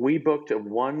Catechism. We booked a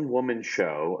one-woman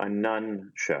show, a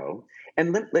nun show.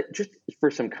 And just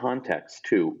for some context,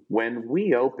 too, when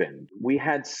we opened, we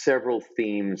had several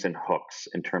themes and hooks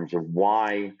in terms of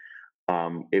why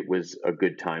it was a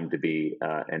good time to be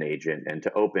an agent and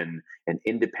to open an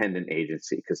independent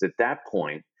agency. Because at that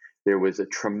point, there was a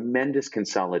tremendous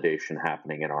consolidation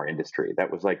happening in our industry.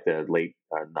 That was like the late,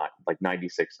 like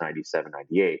 96, 97,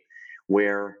 98,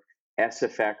 where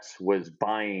SFX was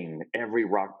buying every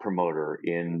rock promoter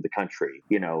in the country.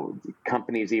 You know,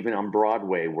 companies even on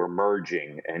Broadway were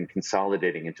merging and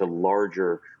consolidating into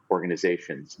larger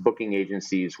organizations. Booking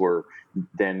agencies were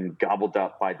then gobbled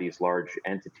up by these large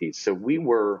entities. So we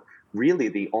were really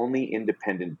the only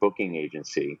independent booking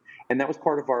agency, and that was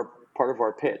part of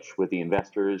our pitch with the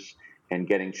investors and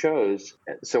getting shows.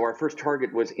 So our first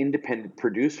target was independent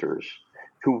producers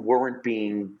who weren't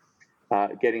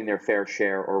getting their fair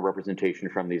share or representation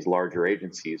from these larger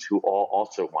agencies who all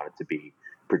also wanted to be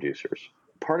producers.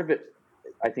 Part of it,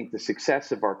 I think the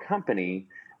success of our company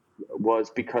was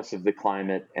because of the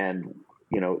climate and,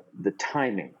 you know, the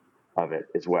timing of it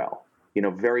as well. You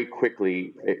know, very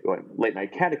quickly, Late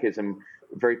Night Catechism,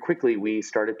 very quickly we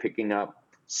started picking up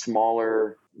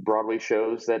smaller Broadway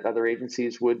shows that other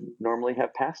agencies would normally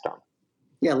have passed on.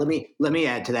 Yeah, let me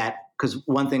add to that, because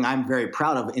one thing I'm very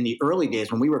proud of in the early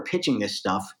days when we were pitching this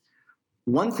stuff,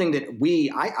 one thing that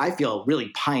I feel really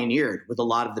pioneered with a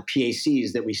lot of the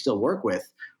PACs that we still work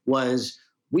with was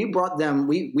we brought them,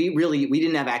 we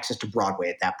didn't have access to Broadway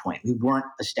at that point. We weren't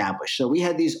established. So we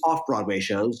had these off-Broadway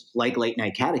shows like Late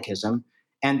Night Catechism,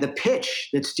 and the pitch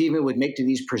that Stephen would make to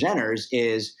these presenters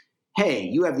is, hey,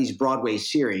 you have these Broadway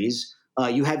series,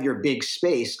 you have your big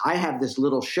space, I have this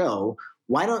little show.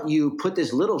 Why don't you put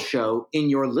this little show in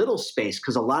your little space?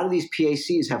 Because a lot of these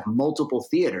PACs have multiple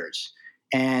theaters.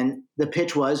 And the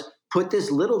pitch was, put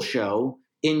this little show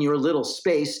in your little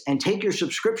space and take your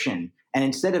subscription. And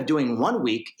instead of doing 1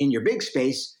 week in your big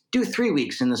space, do 3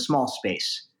 weeks in the small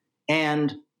space.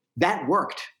 And that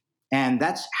worked. And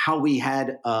that's how we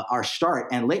had our start.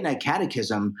 And Late Night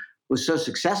Catechism was so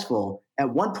successful.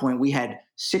 At one point, we had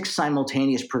 6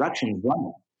 simultaneous productions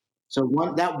running. So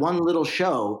that one little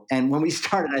show, and when we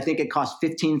started, I think it cost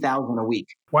 $15,000 a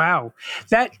week. Wow,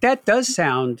 that does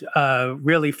sound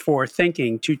really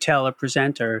forward-thinking to tell a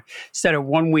presenter instead of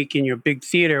 1 week in your big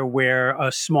theater, where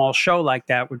a small show like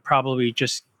that would probably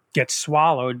just get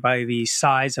swallowed by the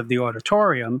size of the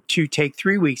auditorium to take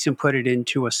 3 weeks and put it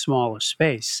into a smaller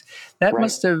space. That Right.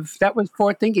 that was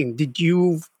forward thinking. Did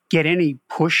you get any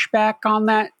pushback on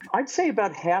that? I'd say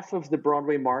about half of the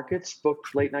Broadway markets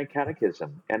booked Late Night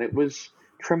Catechism, and it was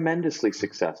tremendously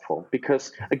successful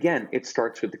because, again, it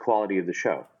starts with the quality of the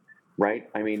show, right?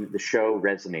 I mean, the show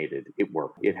resonated. It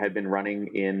worked. It had been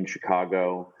running in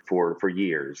Chicago for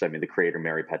years. I mean, the creator,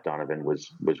 Mary Pat Donovan,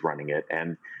 was running it,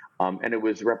 and it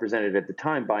was represented at the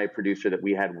time by a producer that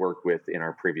we had worked with in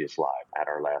our previous live at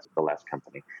the last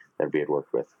company that we had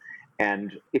worked with.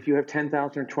 And if you have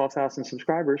 10,000 or 12,000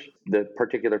 subscribers, the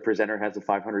particular presenter has a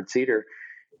 500-seater,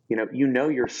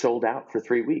 you're sold out for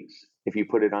 3 weeks if you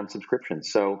put it on subscription.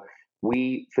 So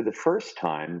we, for the first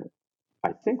time,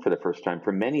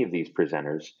 for many of these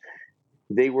presenters,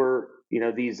 they were,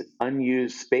 these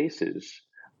unused spaces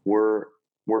were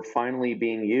finally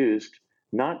being used,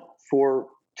 not for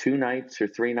 2 nights or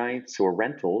 3 nights or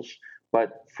rentals,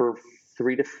 but for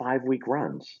 3 to 5 week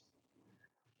runs.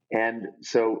 And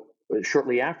so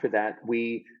shortly after that,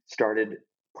 we started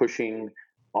pushing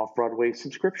off-Broadway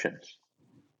subscriptions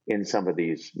in some of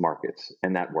these markets,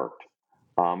 and that worked.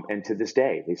 And to this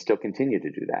day, they still continue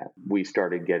to do that. We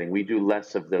do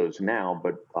less of those now,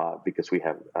 but because we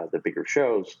have the bigger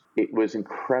shows, it was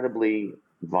incredibly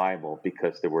viable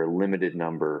because there were a limited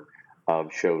number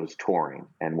of shows touring.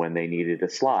 And when they needed a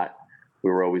slot, we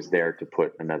were always there to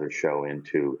put another show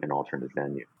into an alternate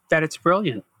venue. That it's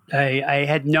brilliant. I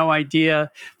had no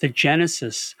idea the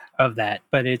genesis of that,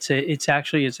 but it's a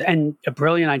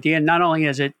brilliant idea. And not only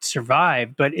has it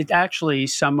survived, but it actually,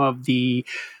 some of the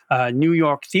New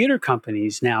York theater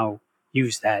companies now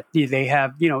use that. They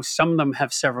have, some of them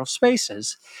have several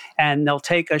spaces, and they'll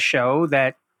take a show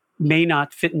that may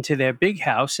not fit into their big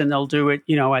house, and they'll do it,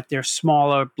 at their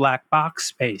smaller black box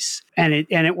space. And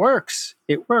it works.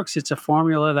 It works. It's a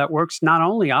formula that works not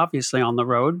only obviously on the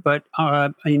road, but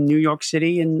in New York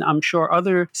City, and I'm sure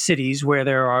other cities where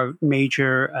there are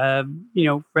major,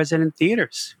 resident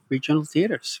theaters, regional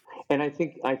theaters. And I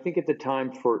think at the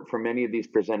time for many of these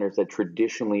presenters that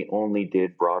traditionally only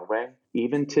did Broadway,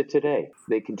 even to today,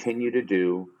 they continue to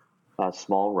do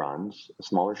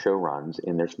smaller show runs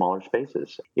in their smaller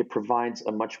spaces. It provides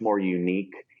a much more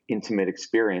unique, intimate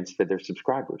experience for their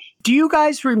subscribers. Do you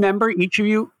guys remember, each of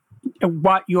you,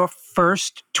 what your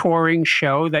first touring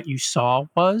show that you saw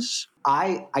was?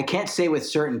 I can't say with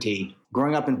certainty.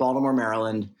 Growing up in Baltimore,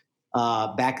 Maryland,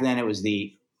 back then it was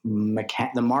the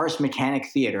Morris Mechanic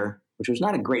Theater, which was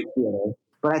not a great theater,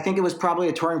 but I think it was probably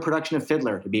a touring production of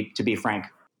Fiddler, to be frank.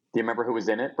 Do you remember who was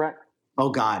in it, Brett? Oh,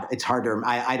 God, it's hard to –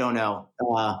 I don't know.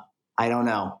 I don't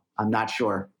know. I'm not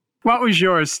sure. What was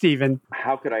yours, Stephen?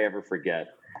 How could I ever forget,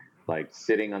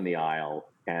 sitting on the aisle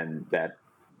and that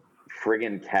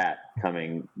friggin' cat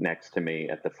coming next to me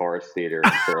at the Forest Theater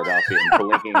in Philadelphia and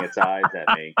blinking its eyes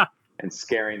at me and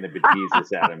scaring the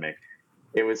bejesus out of me.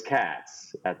 It was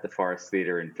Cats at the Forest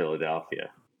Theater in Philadelphia.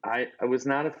 I was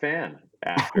not a fan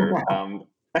after.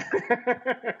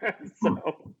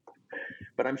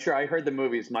 But I'm sure I heard the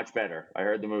movie's much better.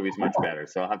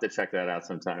 So I'll have to check that out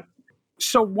sometime.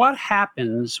 So what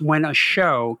happens when a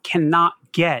show cannot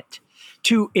get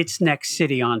to its next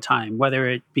city on time, whether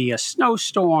it be a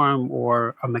snowstorm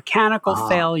or a mechanical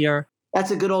failure? That's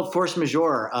a good old force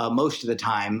majeure most of the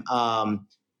time.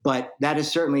 But that has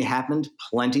certainly happened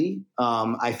plenty.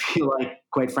 I feel like,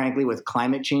 quite frankly, with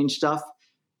climate change stuff,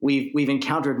 we've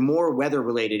encountered more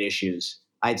weather-related issues,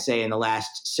 I'd say, in the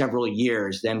last several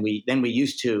years than we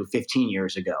used to 15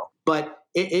 years ago. But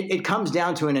it comes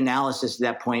down to an analysis at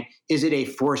that point. Is it a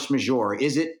force majeure?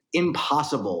 Is it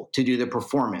impossible to do the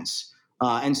performance?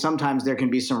 And sometimes there can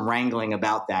be some wrangling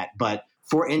about that. But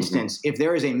for instance, if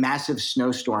there is a massive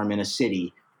snowstorm in a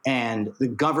city and the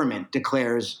government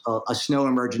declares a snow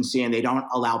emergency and they don't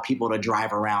allow people to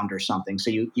drive around or something, so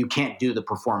you can't do the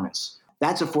performance,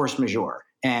 that's a force majeure.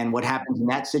 And what happens in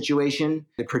that situation,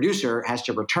 the producer has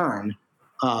to return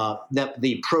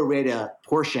the pro rata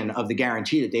portion of the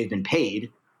guarantee that they've been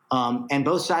paid. And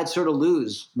both sides sort of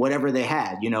lose whatever they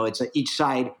had. It's each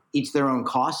side eats their own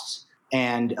costs,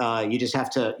 and you just have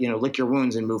to, lick your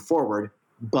wounds and move forward.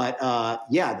 But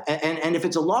and if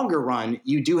it's a longer run,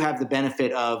 you do have the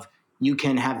benefit of you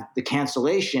can have the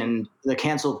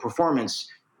canceled performance.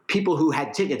 People who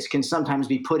had tickets can sometimes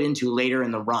be put into later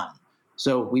in the run.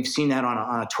 So we've seen that on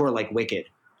a tour like Wicked,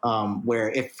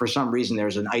 where if for some reason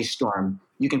there's an ice storm,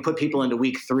 you can put people into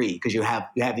week 3 because you have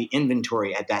the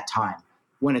inventory at that time.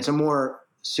 When it's a more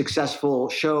successful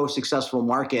show, successful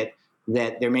market,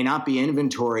 that there may not be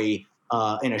inventory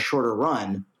in a shorter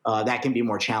run, that can be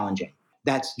more challenging.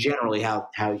 that's generally how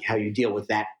you deal with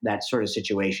that sort of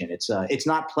situation. It's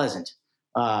not pleasant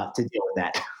to deal with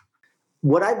that.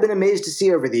 What I've been amazed to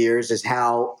see over the years is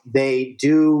how they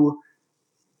figure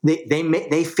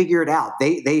it out.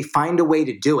 They find a way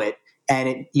to do it.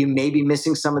 And you may be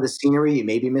missing some of the scenery, you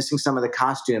may be missing some of the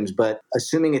costumes, but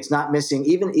assuming it's not missing,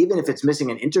 even if it's missing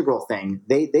an integral thing,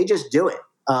 they just do it.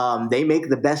 They make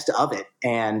the best of it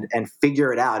and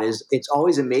figure it out. It's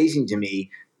always amazing to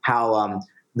me how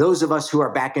those of us who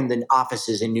are back in the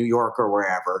offices in New York or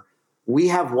wherever, we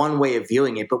have one way of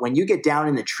viewing it. But when you get down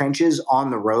in the trenches on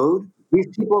the road, these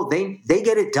people, they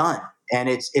get it done. And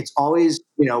it's always,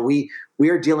 we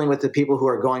are dealing with the people who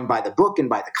are going by the book and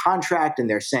by the contract, and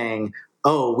they're saying,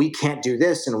 oh, we can't do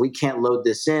this and we can't load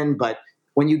this in. But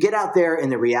when you get out there in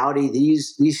the reality,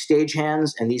 these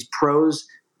stagehands and these pros,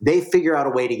 they figure out a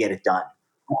way to get it done.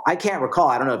 I can't recall,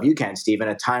 I don't know if you can, Stephen,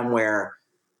 a time where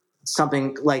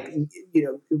something like,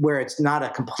 where it's not a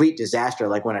complete disaster,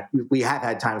 like when we have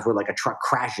had times where like a truck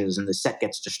crashes and the set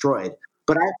gets destroyed.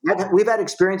 But we've had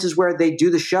experiences where they do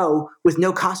the show with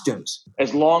no costumes.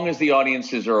 As long as the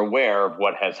audiences are aware of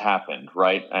what has happened,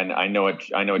 right? And I know what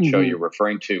show you're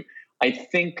referring to. I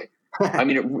think, I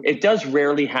mean, it does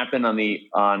rarely happen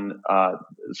on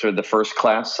sort of the first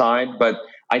class side, but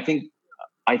I think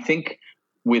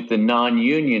with the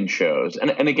non-union shows,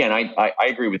 and again, I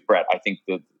agree with Brett. I think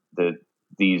that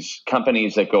these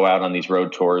companies that go out on these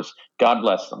road tours, God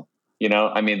bless them.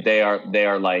 I mean, they are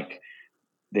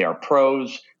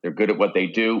pros. They're good at what they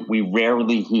do. We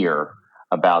rarely hear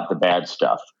about the bad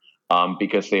stuff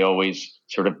because they always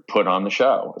sort of put on the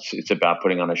show. It's about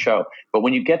putting on a show. But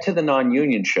when you get to the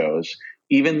non-union shows,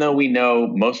 even though we know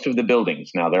most of the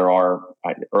buildings, now there are,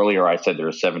 earlier I said there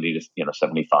are 70 to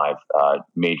 75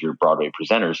 major Broadway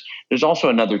presenters. There's also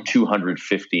another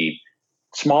 250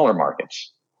 smaller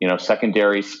markets,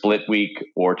 secondary, split week,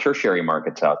 or tertiary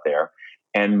markets out there.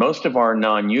 And most of our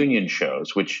non-union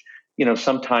shows, which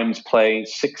sometimes play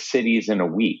 6 cities in a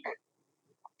week.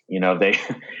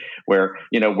 Where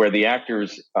the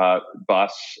actors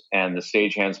bus and the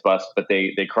stagehands bus, but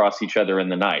they cross each other in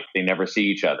the night. They never see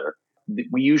each other.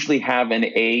 We usually have an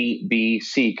A, B,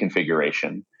 C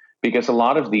configuration because a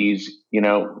lot of these,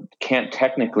 can't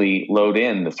technically load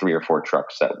in the 3 or 4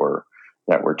 trucks that were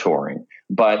touring.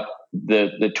 But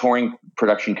the touring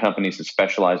production companies that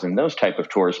specialize in those type of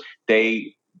tours,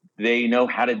 they know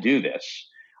how to do this.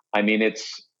 I mean, it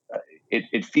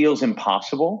feels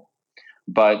impossible,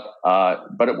 but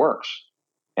it works.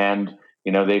 And,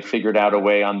 they figured out a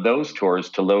way on those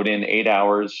tours to load in 8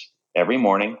 hours every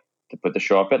morning to put the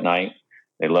show up at night.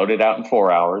 They load it out in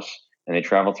 4 hours and they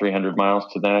travel 300 miles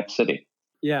to the next city.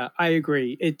 Yeah, I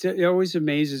agree. It always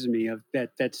amazes me of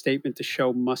that statement, the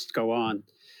show must go on.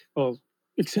 Well,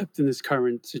 except in this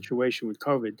current situation with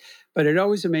COVID. But it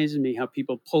always amazes me how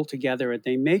people pull together and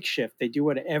they make shift. They do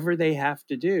whatever they have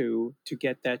to do to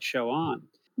get that show on.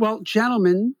 Well,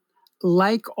 gentlemen,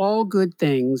 like all good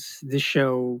things, the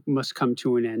show must come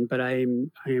to an end. But I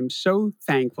am so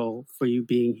thankful for you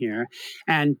being here.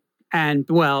 And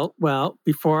well,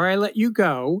 before I let you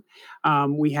go,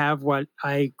 we have what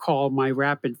I call my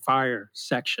rapid fire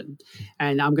section.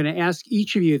 And I'm going to ask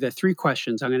each of you the 3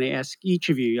 questions. I'm going to ask each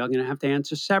of you. You're going to have to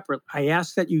answer separately. I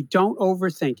ask that you don't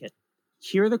overthink it.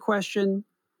 Hear the question,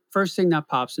 first thing that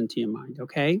pops into your mind,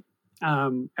 okay?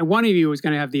 And one of you is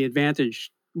going to have the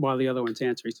advantage while the other one's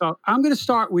answering. So I'm going to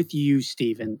start with you,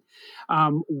 Stephen.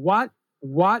 What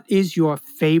is your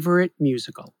favorite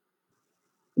musical?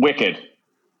 Wicked.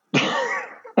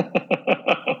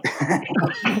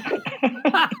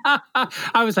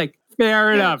 I was like,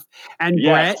 fair enough. And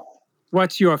yes. Brett,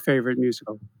 what's your favorite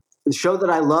musical? The show that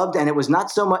I loved, and it was not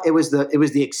so much. It was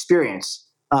the experience.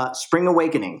 Spring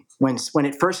Awakening. When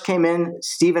it first came in,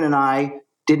 Stephen and I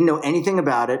didn't know anything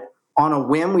about it. On a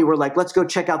whim, we were like, let's go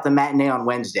check out the matinee on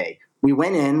Wednesday. We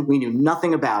went in, we knew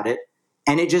nothing about it,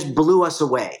 and it just blew us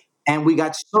away. And we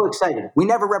got so excited. We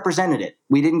never represented it.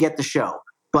 We didn't get the show,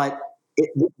 but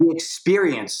the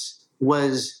experience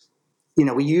was,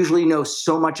 we usually know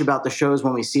so much about the shows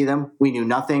when we see them. We knew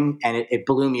nothing, and it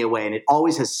blew me away. And it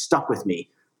always has stuck with me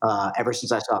ever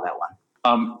since I saw that one.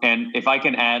 And if I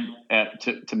can add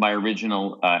to my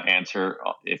original answer,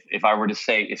 if I were to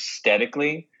say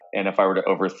aesthetically, and if I were to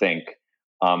overthink,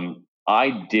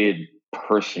 I did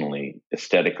personally,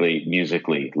 aesthetically,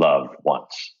 musically love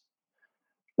Once.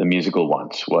 The musical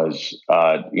Once was,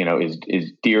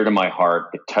 is dear to my heart.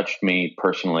 It touched me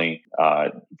personally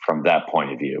from that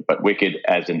point of view. But Wicked,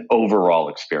 as an overall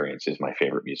experience, is my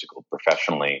favorite musical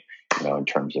professionally, in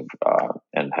terms of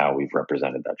and how we've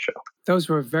represented that show. Those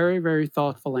were very, very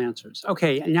thoughtful answers.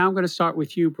 Okay, and now I'm going to start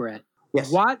with you, Brett.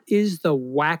 Yes. What is the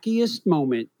wackiest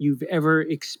moment you've ever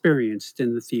experienced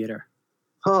in the theater?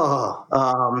 Oh,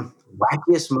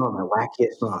 wackiest moment.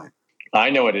 I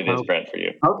know what it is, Brett, for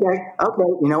you. Okay.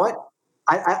 You know what?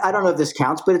 I don't know if this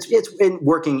counts, but it's been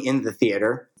working in the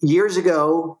theater. Years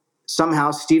ago,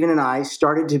 somehow Stephen and I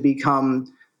started to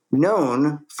become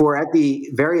known for, at the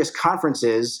various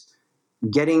conferences,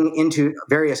 getting into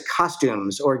various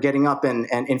costumes or getting up and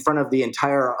in front of the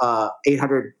entire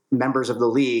 800 members of the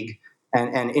league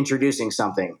and introducing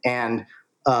something. And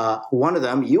one of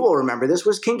them, you will remember this,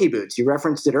 was Kinky Boots. You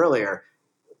referenced it earlier.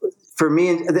 For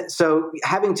me, so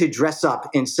having to dress up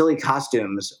in silly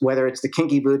costumes, whether it's the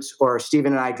Kinky Boots or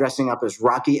Stephen and I dressing up as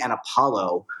Rocky and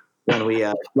Apollo when we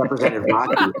represented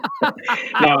Rocky.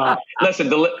 Now, listen,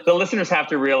 the listeners have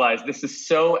to realize this is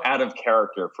so out of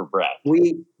character for Brett.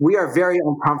 We are very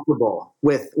uncomfortable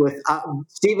with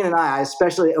Stephen and I,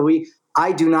 especially.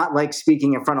 I do not like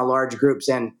speaking in front of large groups,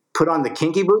 and put on the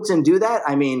Kinky Boots and do that.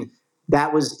 I mean,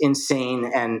 that was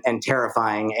insane and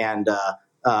terrifying, and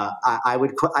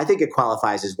I think it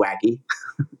qualifies as wacky.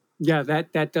 Yeah,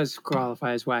 that does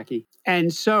qualify as wacky.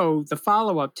 And so the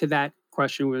follow-up to that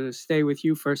question will stay with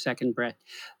you for a second, Brett.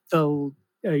 The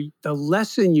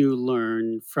lesson you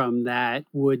learned from that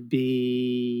would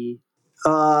be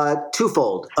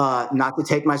twofold. Not to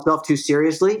take myself too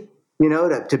seriously,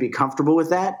 to be comfortable with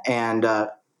that, and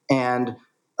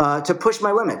to push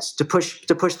my limits, to push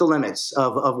the limits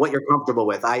of what you're comfortable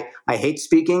with. I hate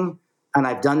speaking, and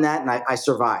I've done that, and I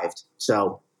survived.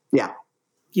 So yeah.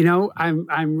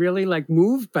 I'm really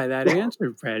moved by that answer,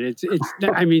 Brett. It's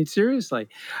I mean, seriously.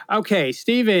 Okay,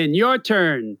 Stephen, your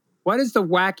turn. What is the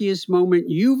wackiest moment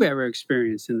you've ever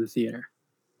experienced in the theater?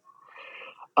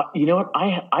 You know what?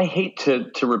 I hate to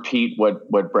repeat what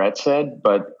Brett said,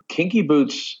 but Kinky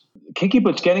Boots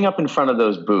getting up in front of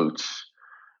those boots,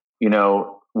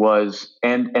 was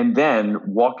and then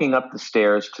walking up the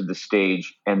stairs to the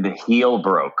stage and the heel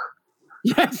broke.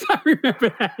 Yes, I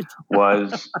remember that.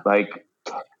 Was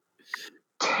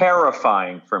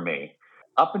terrifying for me.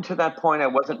 Up until that point, I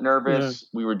wasn't nervous. Yeah.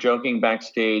 We were joking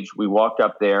backstage. We walked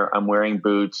up there. I'm wearing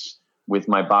boots with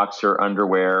my boxer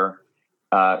underwear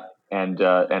and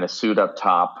a suit up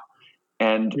top,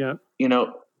 and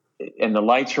and the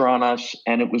lights are on us,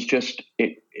 and it was just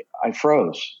I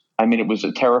froze. I mean, it was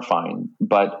terrifying,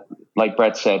 but like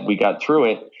Brett said, we got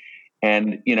through it.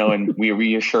 And, and we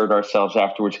reassured ourselves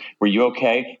afterwards, were you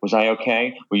okay? Was I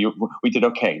okay? We did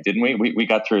okay, didn't we? We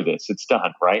got through this. It's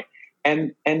done, right?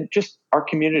 And just our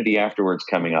community afterwards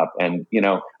coming up and,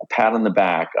 a pat on the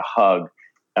back, a hug,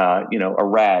 a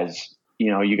razz,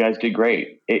 you guys did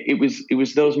great. It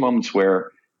was those moments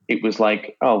where it was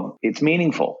like, oh, it's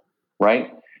meaningful,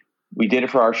 right? We did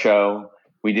it for our show.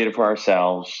 We did it for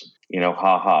ourselves,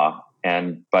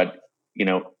 but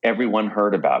everyone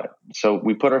heard about it. So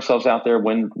we put ourselves out there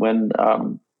when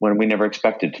we never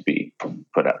expected to be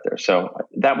put out there. So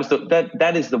that was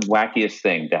that is the wackiest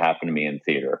thing to happen to me in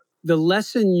theater. The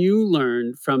lesson you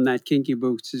learned from that Kinky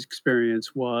Boots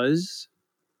experience was?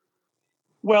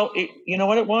 Well, you know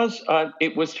what it was?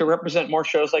 It was to represent more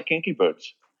shows like Kinky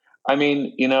Boots. I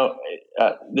mean,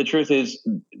 the truth is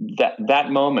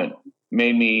that moment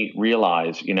made me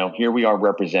realize, here we are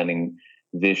representing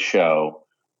this show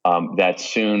that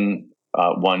soon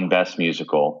won Best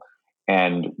Musical,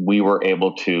 and we were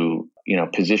able to,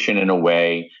 position in a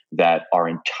way that our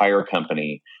entire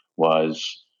company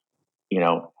was,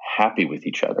 happy with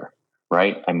each other,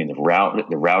 right? I mean,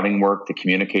 the routing work, the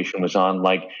communication was on.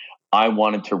 I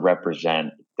wanted to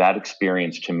represent that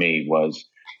experience. To me was,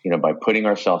 by putting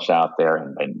ourselves out there,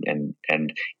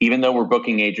 and even though we're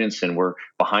booking agents and we're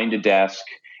behind a desk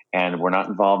and we're not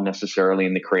involved necessarily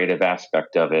in the creative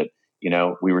aspect of it.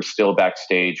 We were still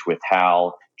backstage with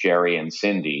Hal, Jerry, and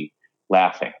Cindy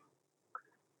laughing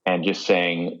and just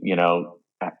saying,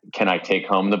 can I take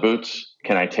home the boots?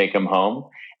 Can I take them home?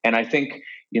 And I think,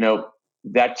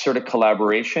 that sort of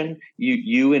collaboration,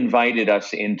 you invited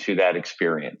us into that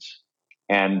experience.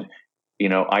 And,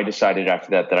 I decided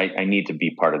after that I need to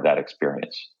be part of that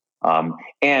experience.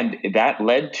 And that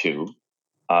led to,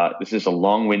 this is a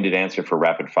long-winded answer for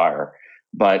rapid fire,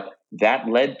 but that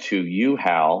led to you,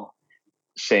 Hal,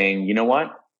 saying, you know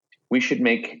what, we should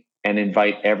make and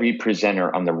invite every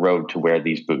presenter on the road to wear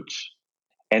these boots.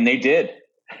 And they did.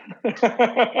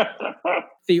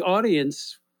 The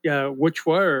audience, which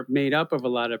were made up of a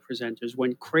lot of presenters,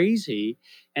 went crazy.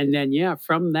 And then,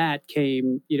 from that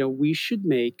came, we should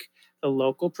make the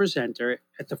local presenter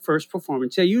at the first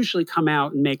performance. They usually come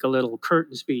out and make a little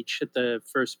curtain speech at the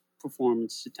first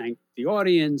performance to thank the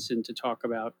audience and to talk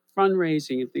about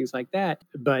fundraising and things like that.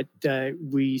 But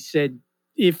we said,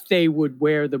 if they would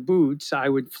wear the boots, I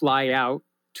would fly out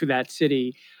to that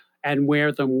city and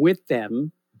wear them with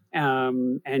them,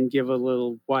 and give a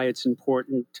little why it's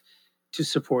important to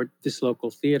support this local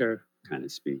theater kind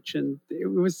of speech. And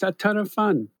it was a ton of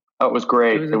fun. Oh, it was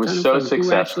great. It was so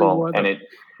successful, and it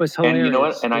was hilarious. And you know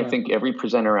what? And I think every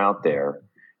presenter out there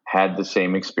had the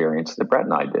same experience that Brett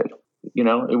and I did. You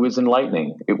know, it was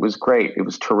enlightening. It was great. It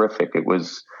was terrific. It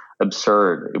was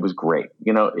absurd. It was great.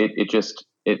 You know,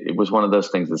 it was one of those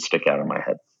things that stick out in my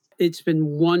head. It's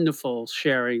been wonderful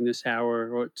sharing this hour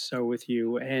or so with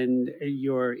you, and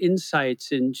your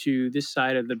insights into this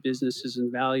side of the business is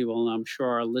invaluable, and I'm sure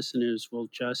our listeners will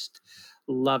just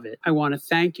love it. I want to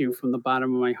thank you from the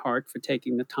bottom of my heart for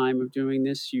taking the time of doing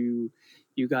this. You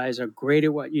guys are great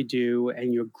at what you do,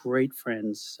 and you're great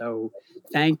friends. So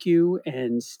thank you,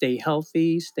 and stay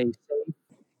healthy, stay safe.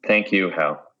 Thank you,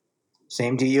 Hal.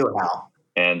 Same to you, Hal.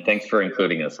 And thanks for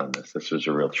including us on this. This was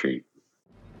a real treat.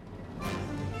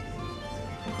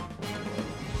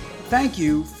 Thank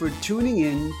you for tuning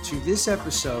in to this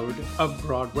episode of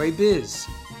Broadway Biz.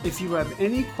 If you have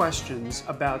any questions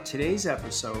about today's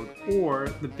episode or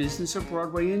the business of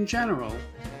Broadway in general,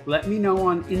 let me know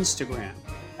on Instagram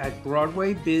at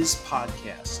Broadway Biz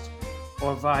Podcast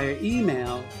or via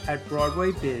email at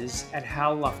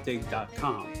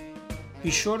broadwaybiz@halluftig.com.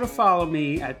 Be sure to follow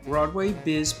me at Broadway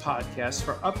Biz Podcast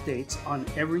for updates on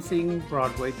everything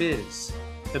Broadway Biz,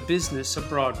 the business of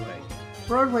Broadway.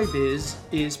 Broadway Biz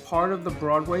is part of the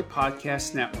Broadway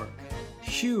Podcast Network.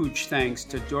 Huge thanks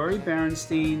to Dori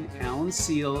Berenstein, Alan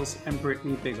Seals, and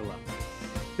Brittany Bigelow.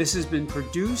 This has been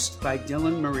produced by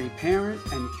Dylan Marie Parent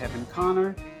and Kevin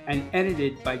Connor, and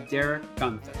edited by Derek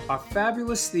Gunther. Our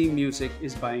fabulous theme music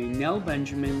is by Nell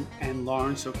Benjamin and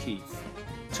Lawrence O'Keefe.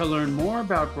 To learn more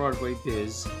about Broadway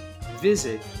Biz,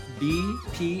 visit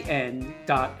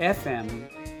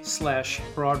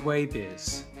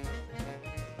bpn.fm/BroadwayBiz.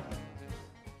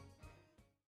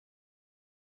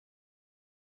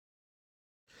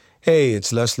 Hey,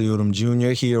 it's Leslie Odom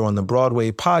Jr. here on the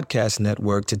Broadway Podcast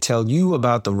Network to tell you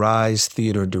about the Rise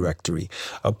Theater Directory,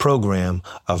 a program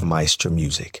of Maestro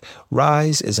Music.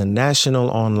 Rise is a national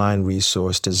online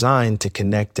resource designed to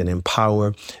connect and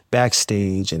empower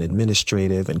backstage and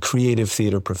administrative and creative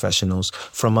theater professionals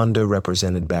from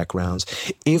underrepresented backgrounds.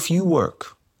 If you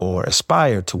work or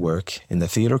aspire to work in the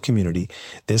theater community,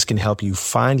 this can help you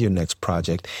find your next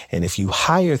project. And if you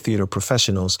hire theater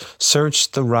professionals, search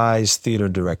the Rise Theater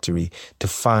Directory to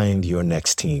find your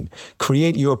next team.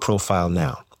 Create your profile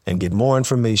now and get more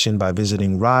information by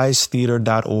visiting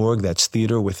risetheater.org. That's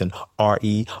theater with an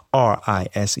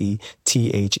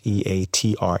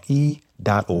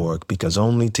RERISETHEATRE.org, because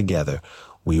only together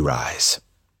we rise.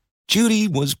 Judy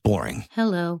was boring.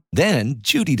 Hello. Then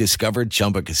Judy discovered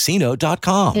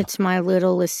ChumbaCasino.com. It's my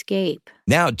little escape.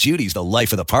 Now Judy's the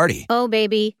life of the party. Oh,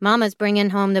 baby, mama's bringing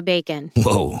home the bacon.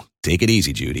 Whoa, take it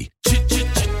easy, Judy.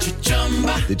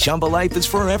 The Chumba life is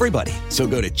for everybody. So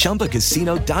go to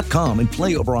ChumbaCasino.com and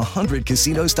play over 100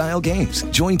 casino-style games.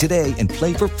 Join today and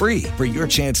play for free for your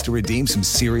chance to redeem some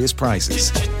serious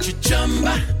prizes.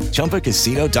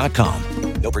 ChumbaCasino.com.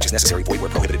 No purchase necessary. Void where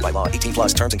prohibited by law.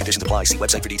 18+ terms and conditions apply. See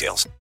website for details.